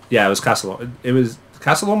 Yeah, it was Castle Loma. It was...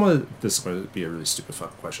 Castle Loma... This is going to be a really stupid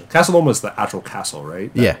question. Castle Loma is the actual castle,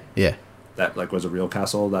 right? Yeah. That, like, was a real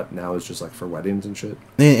castle that now is just, like, for weddings and shit?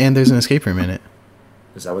 And there's an escape room in it.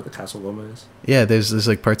 Is that what the Castle Loma is? Yeah, there's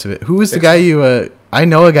like, parts of it. Who was the guy you... I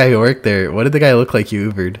know a guy who worked there. What did the guy look like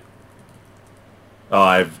you Ubered? Oh,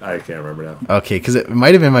 I can't remember now. Okay, because it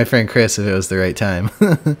might have been my friend Chris if it was the right time.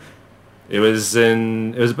 It would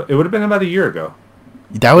have been about a year ago.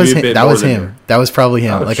 That was him. That was probably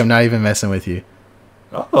him. Like, I'm not even messing with you.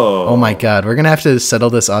 Oh my god, we're gonna have to settle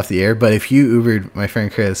this off the air. But if you Ubered my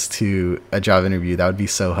friend Chris to a job interview, that would be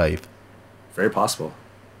so hype. Very possible.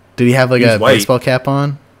 Did he have like a baseball cap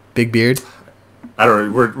on? Big beard? I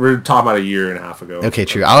don't know. We're talking about a year and a half ago. Okay,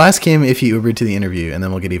 true. I'll ask him if he Ubered to the interview, and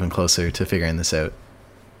then we'll get even closer to figuring this out.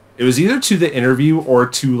 It was either to the interview or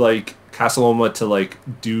to like Castle Loma to like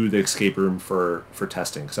do the escape room for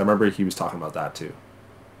testing. Because I remember he was talking about that too.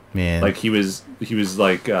 Man, like he was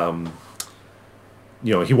like he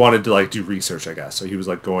wanted to like do research, I guess. So he was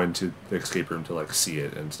like going to the escape room to like see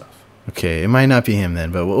it and stuff. Okay, it might not be him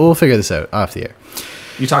then, but we'll figure this out off the air.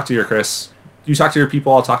 You talk to your Chris. You talk to your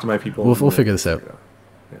people. I'll talk to my people. We'll figure this out.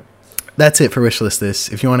 Yeah. That's it for Wishlist This.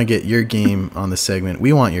 If you want to get your game on this segment,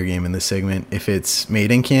 we want your game in this segment. If it's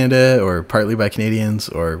made in Canada or partly by Canadians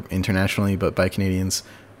or internationally but by Canadians,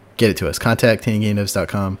 get it to us. Contact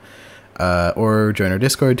TannyGameDevs.com or join our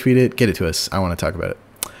Discord, tweet it, get it to us. I want to talk about it.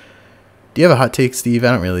 Do you have a hot take, Steve?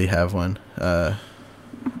 I don't really have one.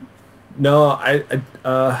 No, I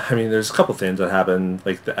mean, there's a couple things that happened,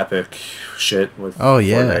 like the Epic shit with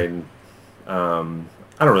Fortnite.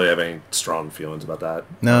 I don't really have any strong feelings about that.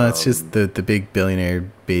 No, it's just the big billionaire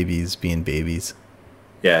babies being babies.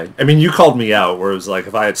 Yeah, I mean, you called me out where it was like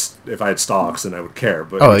if I had stocks, then I would care.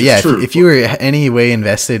 But if you were any way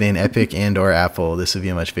invested in Epic and or Apple, this would be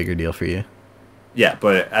a much bigger deal for you. Yeah,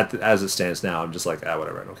 but as it stands now, I'm just like,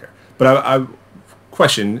 whatever, I don't care. But I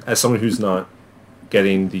question, as someone who's not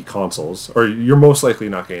getting the consoles, or you're most likely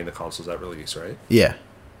not getting the consoles at release, right? Yeah.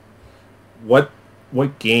 What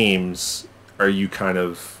games are you kind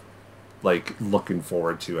of like looking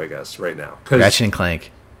forward to, I guess, right now? Ratchet and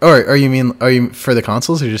Clank. Or are you for the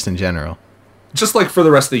consoles or just in general? Just like for the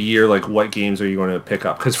rest of the year, like what games are you going to pick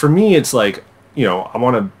up? Because for me, it's like, I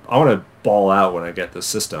want to ball out when I get the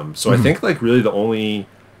system. So I think like really the only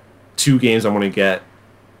two games I want to get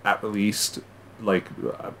at release, like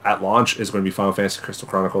at launch, is going to be Final Fantasy Crystal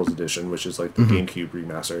Chronicles Edition, which is like the GameCube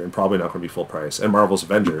remaster, and probably not going to be full price, and Marvel's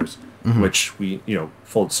Avengers, which we,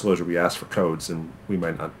 full disclosure, we asked for codes and we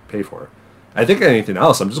might not pay for. I think anything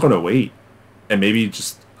else, I'm just going to wait, and maybe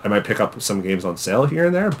I might pick up some games on sale here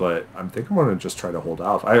and there, but I think I'm going to just try to hold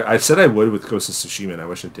off. I said I would with Ghost of Tsushima, and I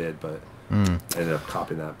wish I did, but I ended up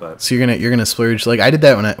copying that. But so you're gonna splurge. Like I did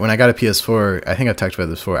that when I got a PS4. I think I've talked about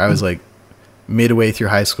this before. I was like midway through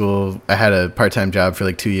high school. I had a part-time job for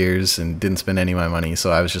like 2 years and didn't spend any of my money.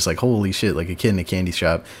 So I was just like, holy shit, like a kid in a candy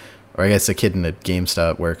shop, or I guess a kid in a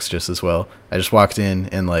GameStop works just as well. I just walked in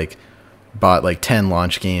and like bought like 10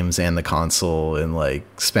 launch games and the console, and like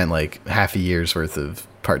spent like half a year's worth of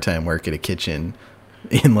part-time work at a kitchen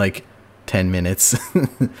in like 10 minutes.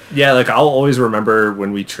 Yeah, like I'll always remember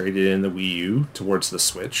when we traded in the Wii U towards the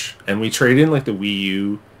Switch, and we traded in like the Wii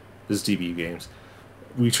U, this is DBU games,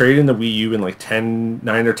 we traded in the Wii U in like 9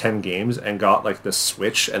 or 10 games and got like the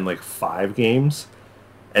Switch and like 5 games.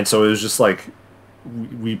 And so it was just like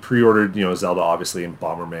we pre-ordered, Zelda obviously, and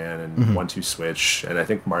Bomberman and 1-2 Switch, and I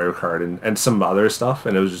think Mario Kart and some other stuff.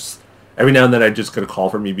 And it was just every now and then I'd just get a call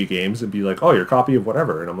from EB Games and be like, oh, your copy of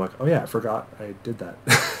whatever, and I'm like, oh yeah, I forgot I did that.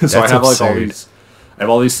 So I have absurd. I have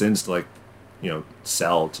all these things to like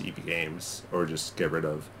sell to EB Games or just get rid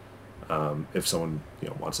of if someone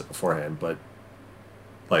wants it beforehand. But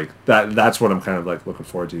like that's what I'm kind of like looking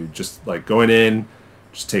forward to, just like going in,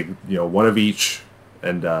 just take one of each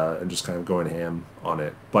and just kind of going ham on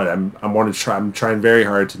it. But I'm trying very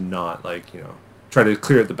hard to not like try to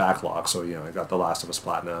clear the backlog. So I got The Last of Us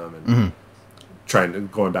Platinum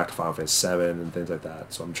and going back to Final Fantasy 7 and things like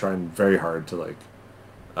that. So I'm trying very hard to like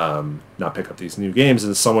not pick up these new games.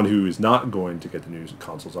 And as someone who is not going to get the new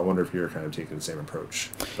consoles, I wonder if you're kind of taking the same approach.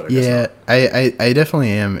 But I guess not. I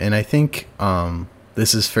definitely am, and I think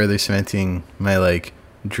this is further cementing my like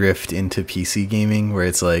drift into PC gaming, where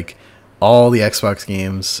it's like all the Xbox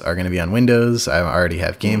games are going to be on Windows. I already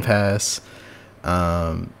have Game Pass,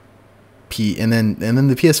 and then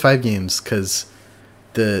the PS5 games, because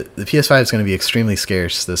the PS5 is going to be extremely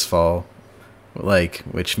scarce this fall, like,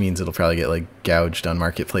 which means it'll probably get like gouged on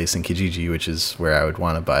Marketplace and Kijiji, which is where I would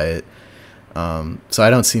want to buy it. So I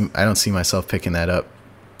don't see myself picking that up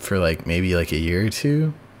for like maybe like a year or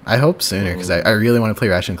two. I hope sooner, because I really want to play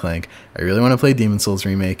Ratchet and Clank. I really want to play Demon's Souls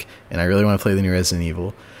Remake, and I really want to play the new Resident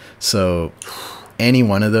Evil. So any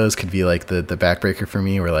one of those could be like the backbreaker for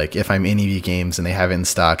me, where like if I'm in EV Games and they have it in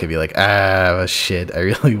stock, I'd be like, shit, I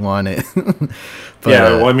really want it. But,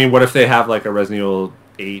 yeah, well, I mean, what if they have like a Resident Evil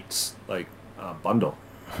 8 like bundle?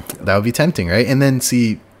 That would be tempting, right? And then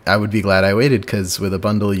see, I would be glad I waited, because with a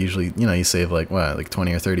bundle, usually, you know, you save like like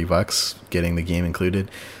 $20 or $30 getting the game included.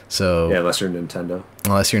 So yeah, unless you're Nintendo.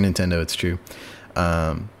 Unless you're Nintendo, it's true.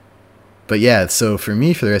 But yeah, so for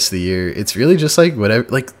me, for the rest of the year, it's really just like whatever.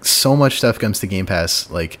 Like, so much stuff comes to Game Pass.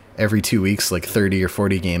 Like every 2 weeks, like 30 or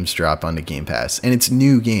 40 games drop onto Game Pass, and it's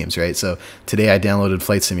new games, right? So today I downloaded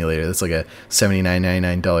Flight Simulator. That's like a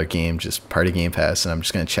 $79.99 game, just part of Game Pass, and I'm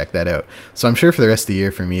just gonna check that out. So I'm sure for the rest of the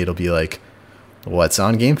year, for me, it'll be like, what's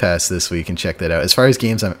on Game Pass this week, and check that out. As far as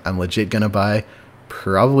games I'm legit gonna buy,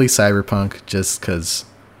 probably Cyberpunk, just because,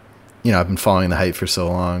 you know, I've been following the hype for so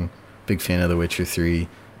long. Big fan of The Witcher 3,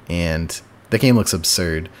 and the game looks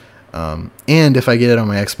absurd. And if I get it on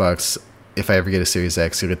my Xbox, if I ever get a Series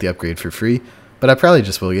X, you'll get the upgrade for free. But I probably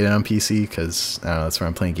just will get it on PC, because I don't know, that's where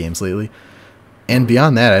I'm playing games lately. And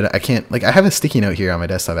beyond that, I can't, like, I have a sticky note here on my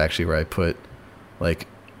desktop actually where I put like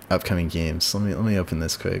upcoming games. Let me open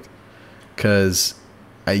this quick, because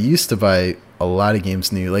I used to buy a lot of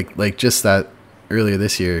games new, like just that earlier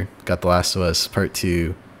this year, got The Last of Us Part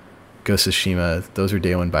 2, Ghost of Tsushima. Those were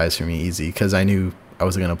day one buys for me, easy, because I knew I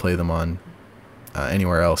wasn't going to play them on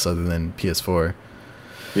anywhere else other than PS4.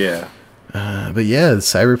 Yeah. But yeah,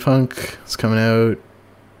 Cyberpunk is coming out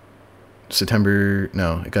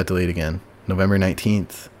it got delayed again. November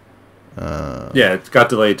 19th. Yeah, it got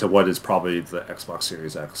delayed to what is probably the Xbox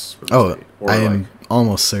Series X. I am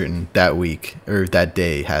almost certain that week, or that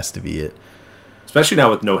day, has to be it. Especially now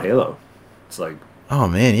with no Halo. It's like... Oh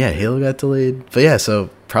man, yeah, Halo got delayed. But yeah, so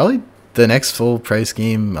probably the next full price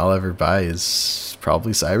game I'll ever buy is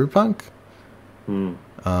probably Cyberpunk.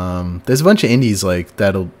 There's a bunch of indies like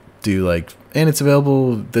that'll do like, and it's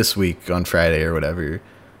available this week on Friday or whatever,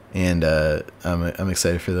 and I'm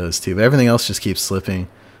excited for those too. But everything else just keeps slipping.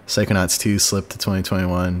 Psychonauts 2 slipped to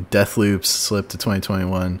 2021. Deathloop slipped to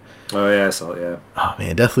 2021. Oh yeah, I saw it. Yeah. Oh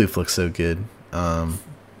man, Deathloop looks so good.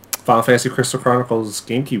 Final Fantasy Crystal Chronicles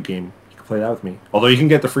GameCube game. You can play that with me. Although you can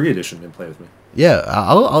get the free edition and play with me. Yeah,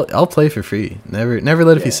 I'll play for free. Never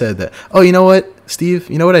let it be said that. Oh, you know what, Steve?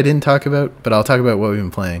 You know what I didn't talk about, but I'll talk about what we've been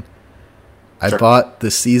playing. I bought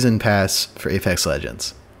the season pass for Apex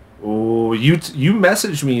Legends. Oh, you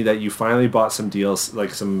messaged me that you finally bought some DLC,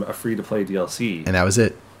 like a free to play DLC, and that was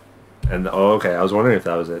it. And okay, I was wondering if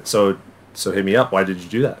that was it. So hit me up. Why did you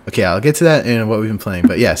do that? Okay, I'll get to that in what we've been playing.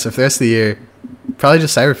 But yeah, so for the rest of the year, probably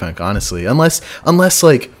just Cyberpunk, honestly. Unless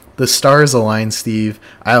like the stars align, Steve.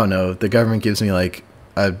 I don't know. The government gives me like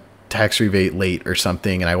a tax rebate late or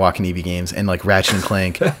something, and I walk in EV Games, and like Ratchet and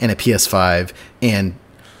Clank and a PS5 and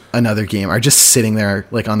another game are just sitting there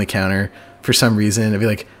like on the counter for some reason. I'd be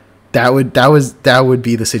like, that would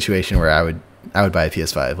be the situation where I would buy a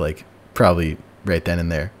PS5, like probably right then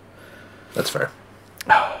and there. That's fair.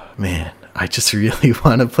 Oh, man, I just really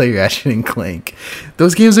want to play Ratchet and Clank.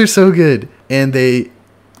 Those games are so good, and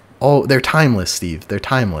they're timeless, Steve. They're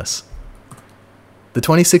timeless. The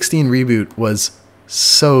 2016 reboot was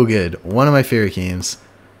so good. One of my favorite games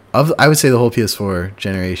of, I would say, the whole PS4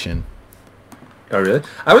 generation. Oh really?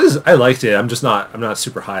 I liked it. I'm not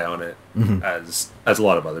super high on it as a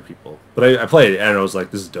lot of other people. But I played it and I was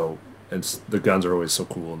like, this is dope. And the guns are always so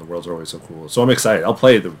cool and the worlds are always so cool. So I'm excited. I'll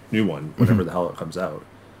play the new one whenever the hell it comes out.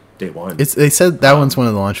 Day one. They said that one's one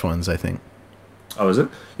of the launch ones, I think. Oh, is it?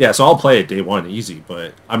 Yeah, so I'll play it day one easy,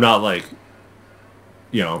 but I'm not like,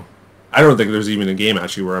 I don't think there's even a game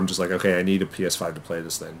actually where I'm just like, okay, I need a PS5 to play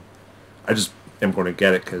this thing. I just am going to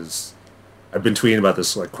get it because I've been tweeting about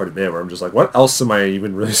this like quite a bit where I'm just like, what else am I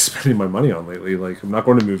even really spending my money on lately? Like, I'm not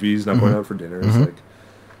going to movies, not going out for dinner. It's like,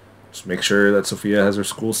 just make sure that Sophia has her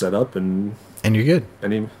school set up and you're good.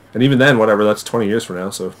 And even then, whatever, that's 20 years from now,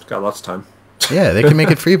 so it's got lots of time. Yeah, they can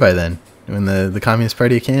make it free by then when the Communist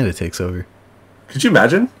Party of Canada takes over. Could you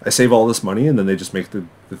imagine? I save all this money and then they just make the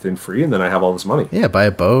thing free and then I have all this money. Yeah, buy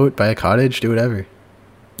a boat, buy a cottage, do whatever.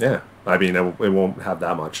 Yeah. I mean, it won't have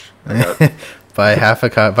that much. Buy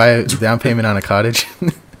a down payment on a cottage.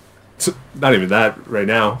 Not even that right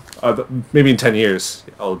now. Maybe in 10 years,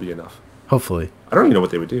 it'll be enough. Hopefully. I don't even know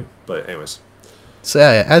what they would do, but anyways. So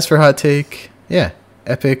yeah, as for hot take, yeah,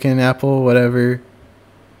 Epic and Apple, whatever.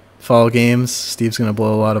 fall games. Steve's gonna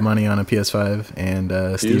blow a lot of money on a PS5, and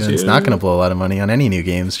Steven's not gonna blow a lot of money on any new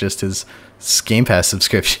games. Just his Game Pass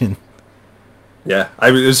subscription. Yeah,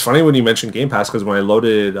 it was funny when you mentioned Game Pass because when I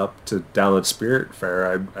loaded it up to download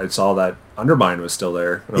Spiritfarer, I saw that Undermine was still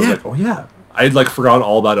there, and I was like, oh yeah, I'd like forgotten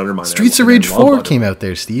all about Undermine. Streets of Rage 4 came out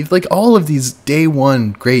there, Steve. Like all of these day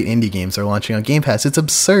one great indie games are launching on Game Pass. It's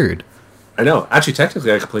absurd. I know. Actually,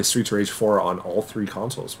 technically, I could play Streets of Rage 4 on all 3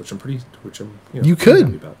 consoles, which I'm you could.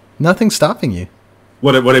 Happy about. Nothing's stopping you.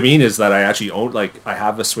 What I mean is that I actually own, like, I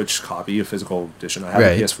have a Switch copy, a physical edition. I have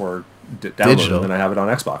a PS4 downloaded, digital, and I have it on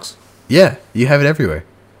Xbox. Yeah, you have it everywhere.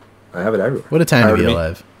 I have it everywhere. What a time to be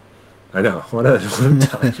alive. I know. What a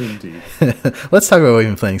time indeed. Let's talk about what we've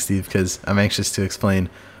been playing, Steve, because I'm anxious to explain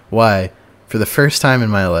why, for the first time in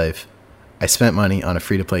my life, I spent money on a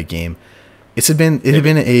free-to-play game. It had been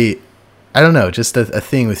a, I don't know, just a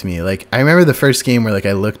thing with me. Like, I remember the first game where, like,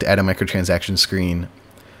 I looked at a microtransaction screen,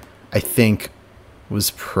 I think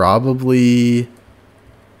was probably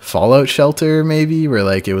Fallout Shelter, maybe, where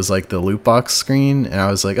like it was like the loot box screen, and I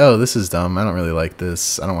was like, oh, this is dumb. I don't really like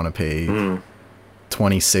this. I don't want to pay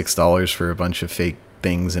 $26 for a bunch of fake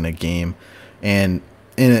things in a game. And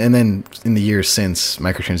then in the years since,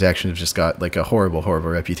 microtransactions have just got like a horrible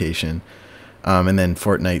reputation. And then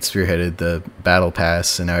Fortnite spearheaded the Battle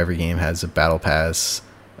Pass, and now every game has a Battle Pass.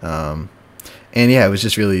 And yeah, it was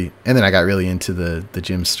just really, and then I got really into the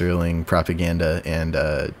Jim Sterling propaganda, and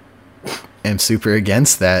am super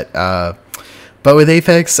against that. But with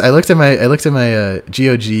Apex, I looked at my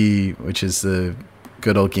GOG, which is the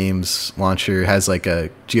Good Old Games launcher, has like a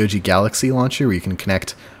GOG Galaxy launcher where you can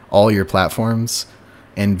connect all your platforms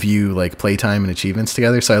and view like playtime and achievements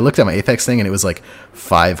together. So I looked at my Apex thing and it was like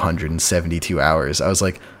 572 hours. I was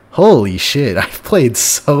like, holy shit, I've played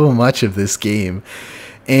so much of this game.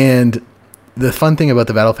 And the fun thing about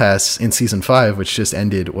the Battle Pass in Season 5, which just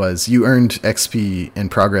ended, was you earned XP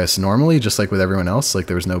and progress normally, just like with everyone else. Like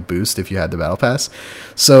there was no boost if you had the Battle Pass.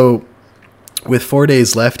 So with 4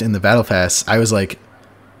 days left in the Battle Pass, I was like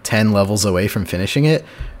 10 levels away from finishing it.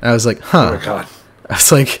 And I was like, huh. Oh my God. I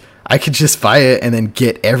was like, I could just buy it and then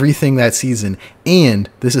get everything that season. And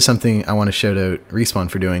this is something I want to shout out Respawn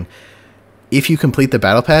for doing. If you complete the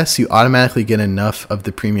Battle Pass, you automatically get enough of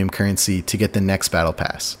the premium currency to get the next Battle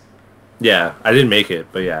Pass. Yeah, I didn't make it,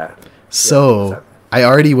 but yeah. So exactly. I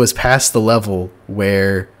already was past the level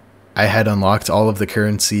where I had unlocked all of the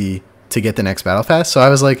currency to get the next Battle Pass. So I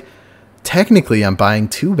was like, technically I'm buying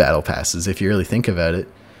 2 Battle Passes if you really think about it.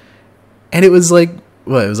 And it was like,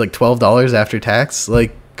 what? It was like $12 after tax.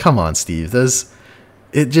 Like, come on, Steve.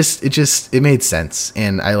 It made sense.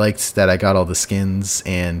 And I liked that I got all the skins,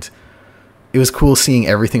 and it was cool seeing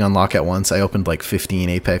everything unlock at once. I opened like 15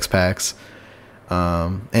 Apex packs.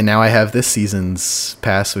 And now I have this season's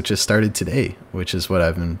pass, which just started today, which is what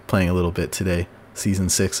I've been playing a little bit today. Season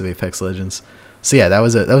 6 of Apex Legends. So yeah, that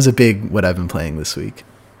was a big what I've been playing this week.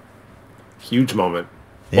 Huge moment.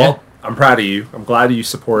 Yeah. Well, I'm proud of you. I'm glad you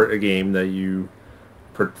support a game that you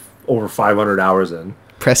put over 500 hours in.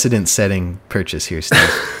 Precedent-setting purchase here, Steve.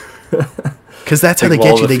 Because that's how they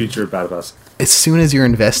get you. Future Battle Pass. As soon as you're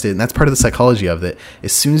invested, and that's part of the psychology of it,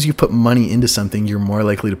 as soon as you put money into something, you're more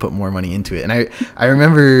likely to put more money into it. And I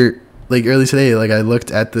remember, like, early today, like, I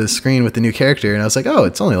looked at the screen with the new character, and I was like, oh,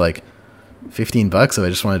 it's only, like, $15 if I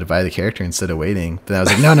just wanted to buy the character instead of waiting. But I was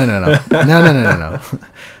like, no.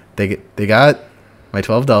 They got my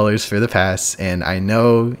 $12 for the pass, and I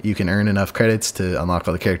know you can earn enough credits to unlock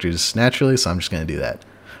all the characters naturally, so I'm just going to do that.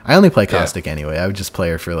 I only play Caustic anyway. I would just play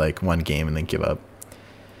her for, like, one game and then give up.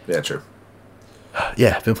 Yeah, true.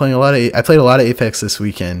 Yeah, I've been playing I played a lot of Apex this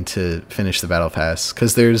weekend to finish the Battle Pass,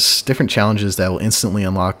 because there's different challenges that will instantly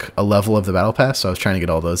unlock a level of the Battle Pass, so I was trying to get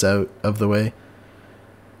all those out of the way.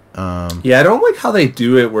 Yeah, I don't like how they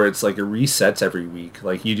do it where it's like it resets every week.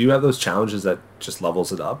 Like, you do have those challenges that just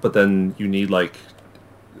levels it up, but then you need like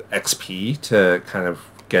XP to kind of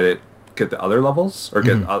get the other levels, or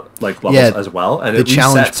get like levels as well. And the it resets,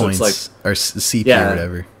 challenge so points it's like, are CP or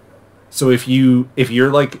whatever. So if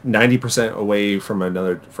you're like 90% away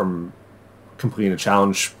from completing a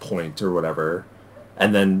challenge point or whatever,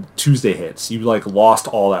 and then Tuesday hits, you like lost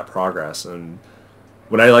all that progress. And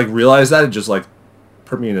when I like realized that, it just like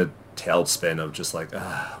put me in a tailspin of just like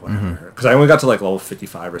whatever. Because I only got to like level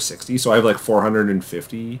 55 or 60, so I have like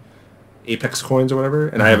 450 Apex coins or whatever,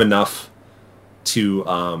 and I have enough to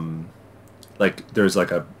like there's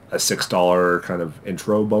like a $6 kind of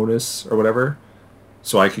intro bonus or whatever.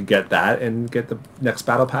 So I could get that and get the next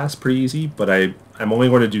Battle Pass pretty easy, but I'm only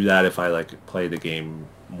going to do that if I like play the game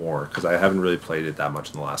more, because I haven't really played it that much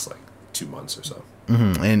in the last like 2 months or so.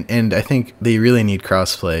 And I think they really need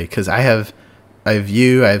crossplay, because I have I have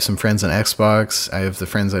you. I have some friends on Xbox. I have the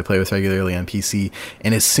friends I play with regularly on PC.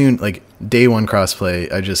 And as soon, like, day one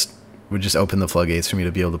crossplay, I just would just open the floodgates for me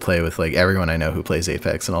to be able to play with, like, everyone I know who plays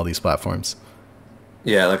Apex and all these platforms.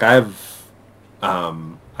 Yeah, like I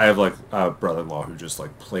have like a brother-in-law who just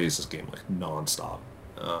like plays this game like nonstop.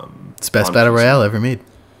 It's the best on battle PC. royale ever made.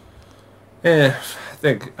 I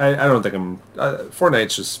don't think I'm.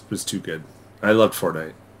 Fortnite's just was too good. I loved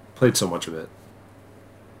Fortnite. Played so much of it.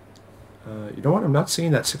 You know what? I'm not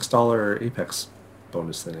seeing that $6 Apex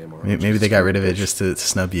bonus thing anymore. Maybe they got rid of it just to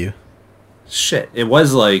snub you. Shit, it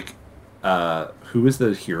was like, who was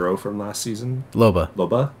the hero from last season? Loba.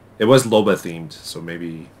 Loba. It was Loba themed, so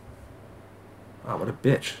maybe. Wow, what a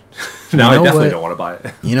bitch! Now You know I definitely what? don't want to buy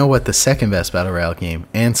it. You know what? The second best battle royale game,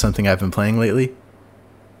 and something I've been playing lately,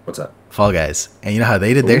 What's that? Fall Guys. And you know how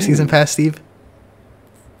they did their Ooh. season pass, Steve?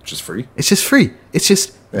 Just free? It's just free. It's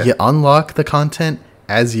just Yeah. you unlock the content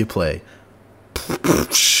as you play.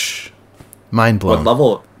 Mind blown.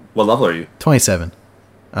 What level are you? 27.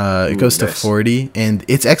 It Ooh, goes to nice. 40, and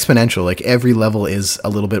it's exponential. Like, every level is a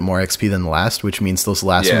little bit more XP than the last, which means those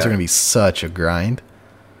last ones Yeah. are going to be such a grind.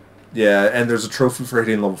 Yeah, and there's a trophy for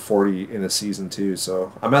hitting level 40 in a season too.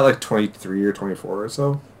 So I'm at like 23 or 24 or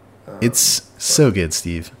so. It's so good,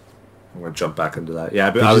 Steve. I'm gonna jump back into that.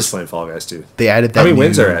 Yeah, but They I was just- playing Fall Guys too. They added that. How many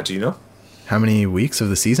wins new- are at? Do you know? How many weeks of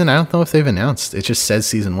the season? I don't know if they've announced. It just says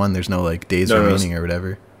season 1. There's no, like, days No, remaining or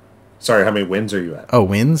whatever. Sorry, how many wins are you at? Oh,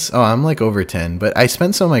 wins? Oh, I'm like over 10, but I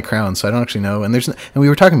spent some of my crowns, so I don't actually know. And and we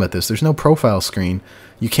were talking about this. There's no profile screen.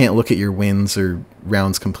 You can't look at your wins or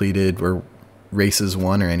rounds completed or races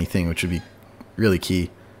won or anything, which would be really key.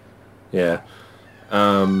 Yeah.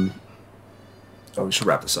 Oh, we should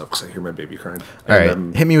wrap this up because I hear my baby crying. All right,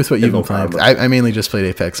 hit me with what you've been no playing. problem. I mainly just played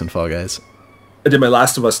Apex and Fall Guys. I did my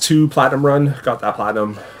Last of Us 2 platinum run. Got that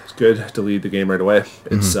platinum. It's good. Deleted the game right away.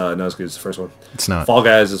 It's not as good as the first one. It's not. Fall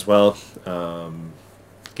Guys as well.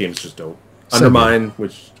 Game's just dope. So Undermine,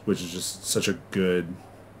 which is just such a good,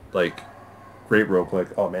 like, great roguelike.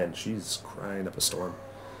 Oh man, she's crying up a storm.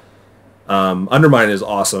 Undermine is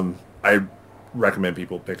awesome. I recommend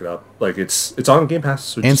people pick it up. Like, it's on Game Pass,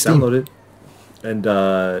 so And just Steam. download it. And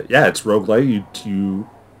yeah, it's roguelike. You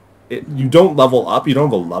don't level up. You don't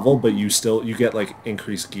have a level, but you get like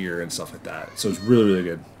increased gear and stuff like that. So it's really, really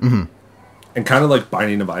good. Mm-hmm. And kind of like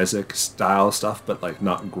Binding of Isaac style stuff, but like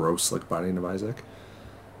not gross like Binding of Isaac.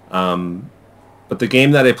 But the game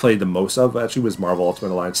that I played the most of actually was Marvel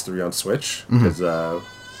Ultimate Alliance 3 on Switch because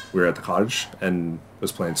we were at the cottage and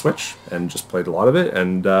was playing Switch and just played a lot of it.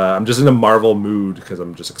 And I'm just in a Marvel mood because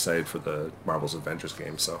I'm just excited for the Marvel's Avengers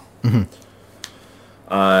game. So.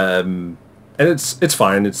 And it's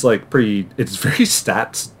fine. It's like it's very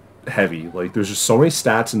stats heavy. Like there's just so many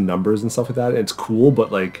stats and numbers and stuff like that. And it's cool,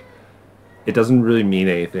 but like it doesn't really mean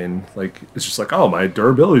anything. Like it's just like, oh, my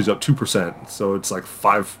durability's up 2%. So it's like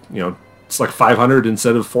it's like 500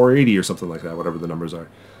 instead of 480 or something like that, whatever the numbers are.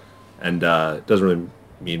 And it doesn't really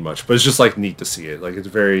mean much, but it's just like neat to see it. Like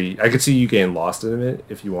I could see you getting lost in it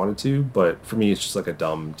if you wanted to, but for me it's just like a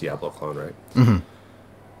dumb Diablo clone, right? Mm-hmm.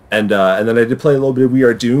 And then I did play a little bit of We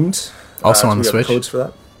Are Doomed. Also on we the have Switch? codes for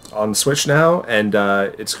that on Switch now, and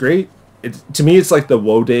it's great. To me, it's like the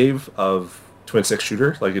WoW Dave of twin stick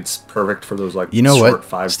shooter. Like it's perfect for those like You know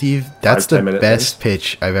short what, Steve? That's the 10-minute best things.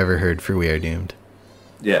 pitch I've ever heard for We Are Doomed.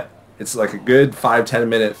 Yeah, it's like a good 5-10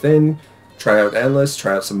 minute thing. Try out Endless.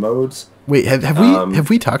 Try out some modes. Wait, have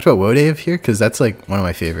we talked about Wodave here? Because that's like one of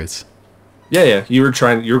my favorites. Yeah. You were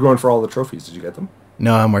going for all the trophies. Did you get them?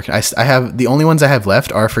 No, I'm working. I have the only ones I have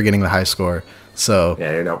left are for getting the high score. So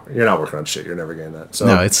Yeah, you're not working on shit. You're never getting that. So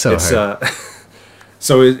No, it's so hard.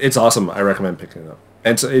 So it's awesome. I recommend picking it up,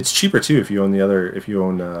 and so it's cheaper too if you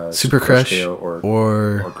own Super Crush KO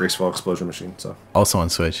or Graceful Explosion Machine. So also on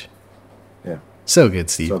Switch. yeah. So good,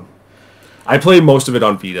 Steve. So I played most of it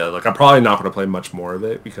on Vita. Like I'm probably not going to play much more of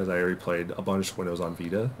it because I already played a bunch when it was on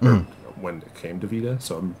Vita or when it came to Vita.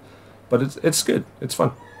 So, but it's good. It's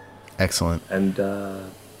fun. Excellent. And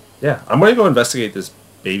yeah, I'm going to go investigate this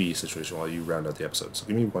baby situation while you round out the episode. So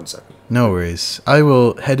give me 1 second. No worries. I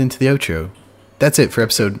will head into the outro. That's it for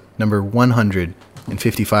episode number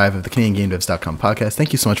 155 of the CanadianGameDevs.com podcast.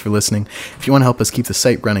 Thank you so much for listening. If you want to help us keep the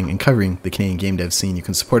site running and covering the Canadian game dev scene, you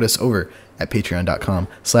can support us over at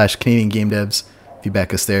patreon.com/CanadianGameDevs. If you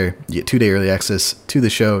back us there, you get 2-day early access to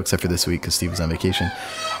the show, except for this week because Steve was on vacation,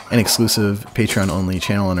 an exclusive Patreon-only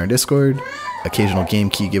channel on our Discord, occasional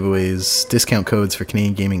game key giveaways, discount codes for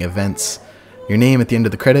Canadian gaming events, your name at the end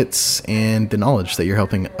of the credits, and the knowledge that you're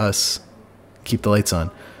helping us keep the lights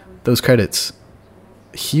on. Those credits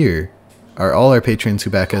here are all our patrons who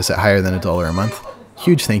back us at higher than $1 a month.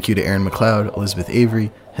 Huge thank you to Aaron McLeod, Elizabeth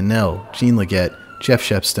Avery, Hanel, Jean Leggett, Jeff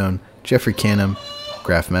Shepstone, Jeffrey Canham,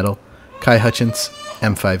 Graph Metal, Kai Hutchins,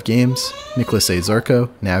 M5 Games, Nicholas A. Zorko,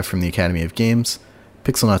 Nav from the Academy of Games,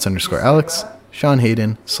 Pixelnuts_Alex, Sean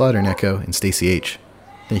Hayden, Slaughter Neko, and Stacy H.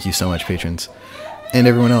 Thank you so much, patrons. And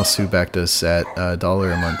everyone else who backed us at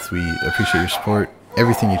 $1 a month. We appreciate your support.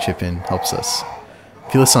 Everything you chip in helps us.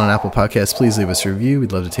 If you listen on Apple Podcasts, please leave us a review.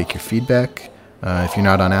 We'd love to take your feedback. If you're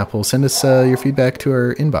not on Apple, send us your feedback to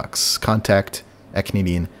our inbox,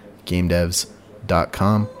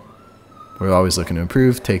 contact@CanadianGameDevs.com. We're always looking to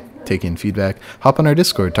improve, take in feedback. Hop on our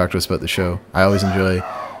Discord, talk to us about the show. I always enjoy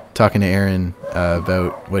talking to Aaron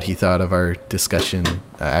about what he thought of our discussion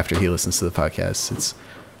after he listens to the podcast. It's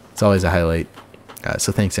always a highlight.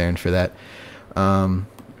 So thanks, Aaron, for that. And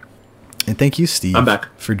thank you, Steve, I'm back,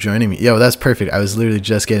 for joining me. Yo, that's perfect. I was literally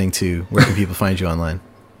just getting to where can people find you online?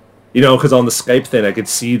 You know, because on the Skype thing, I could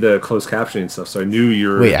see the closed captioning stuff, so I knew you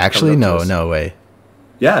were... Wait, actually? No way.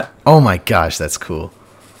 Yeah. Oh my gosh, that's cool.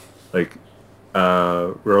 Like,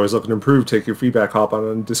 we're always looking to improve. Take your feedback, hop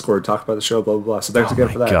on Discord, talk about the show, blah, blah, blah. So thanks again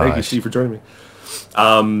for that. Gosh. Thank you, Steve, for joining me.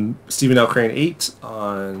 Stephen L. Crane 8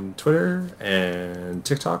 on Twitter and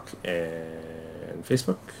TikTok and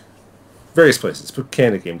Facebook. Various places. But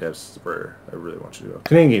Canada Game Devs is where I really want you to go.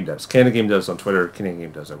 Canadian Game Devs. Canada Game Devs on Twitter.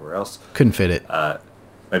 Canadian Game Devs everywhere else. Couldn't fit it.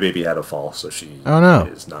 My baby had a fall, so she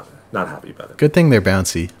is not happy about it. Good thing they're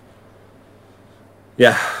bouncy.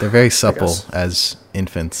 Yeah. They're very supple as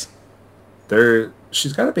infants.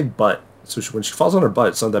 She's got a big butt, so when she falls on her butt,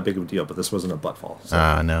 it's not that big of a deal, but this wasn't a butt fall.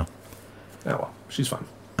 So. No. Oh, well, she's fine.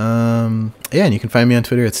 Yeah, and you can find me on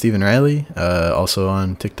Twitter at Stephen Riley, also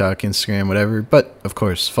on TikTok, Instagram, whatever. But, of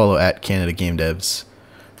course, follow at Canada Game Devs,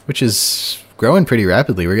 which is growing pretty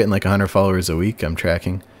rapidly. We're getting like 100 followers a week, I'm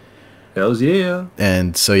tracking. Hells yeah.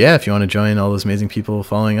 And so, yeah, if you want to join all those amazing people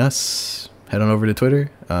following us, head on over to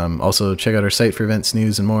Twitter. Also, check out our site for events,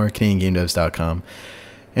 news, and more, CanadianGameDevs.com.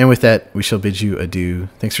 And with that, we shall bid you adieu.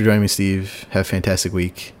 Thanks for joining me, Steve. Have a fantastic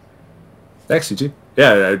week. Thanks, you too.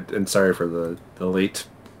 Yeah, and sorry for the late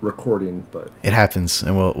recording, but it happens,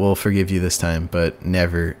 and we'll forgive you this time, but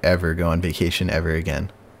never, ever go on vacation ever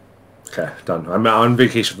again. Okay, done. I'm on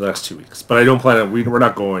vacation for the next 2 weeks, but I don't plan on... We're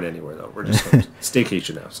not going anywhere, though. We're just on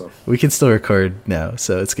staycation now, so... We can still record now,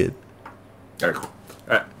 so it's good. All right, cool.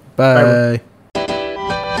 All right. Bye. Bye.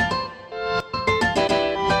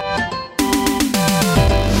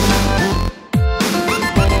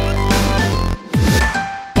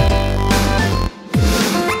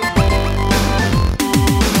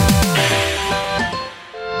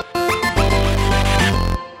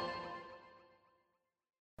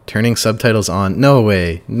 Turning subtitles on. No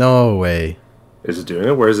way. Is it doing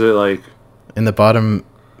it? Where is it, like? In the bottom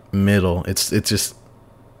middle. It's just...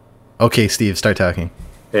 Okay, Steve, start talking.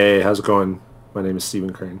 Hey, how's it going? My name is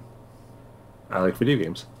Stephen Crane. I like video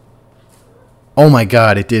games. Oh my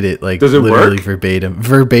god, it did it. Like, does it literally work?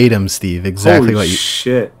 Verbatim, Steve. Exactly. Holy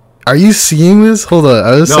shit. Are you seeing this? Hold on.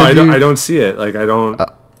 I don't see it. Like, I don't...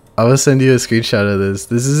 I will send you a screenshot of this.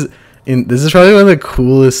 This is probably one of the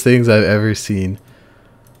coolest things I've ever seen.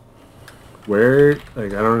 Where,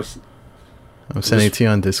 like, I don't... I'm sending it to you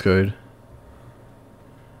on Discord.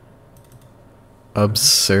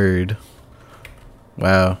 Absurd.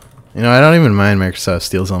 Wow. You know, I don't even mind Microsoft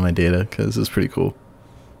steals all my data, because it's pretty cool.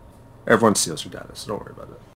 Everyone steals your data, so don't worry about it.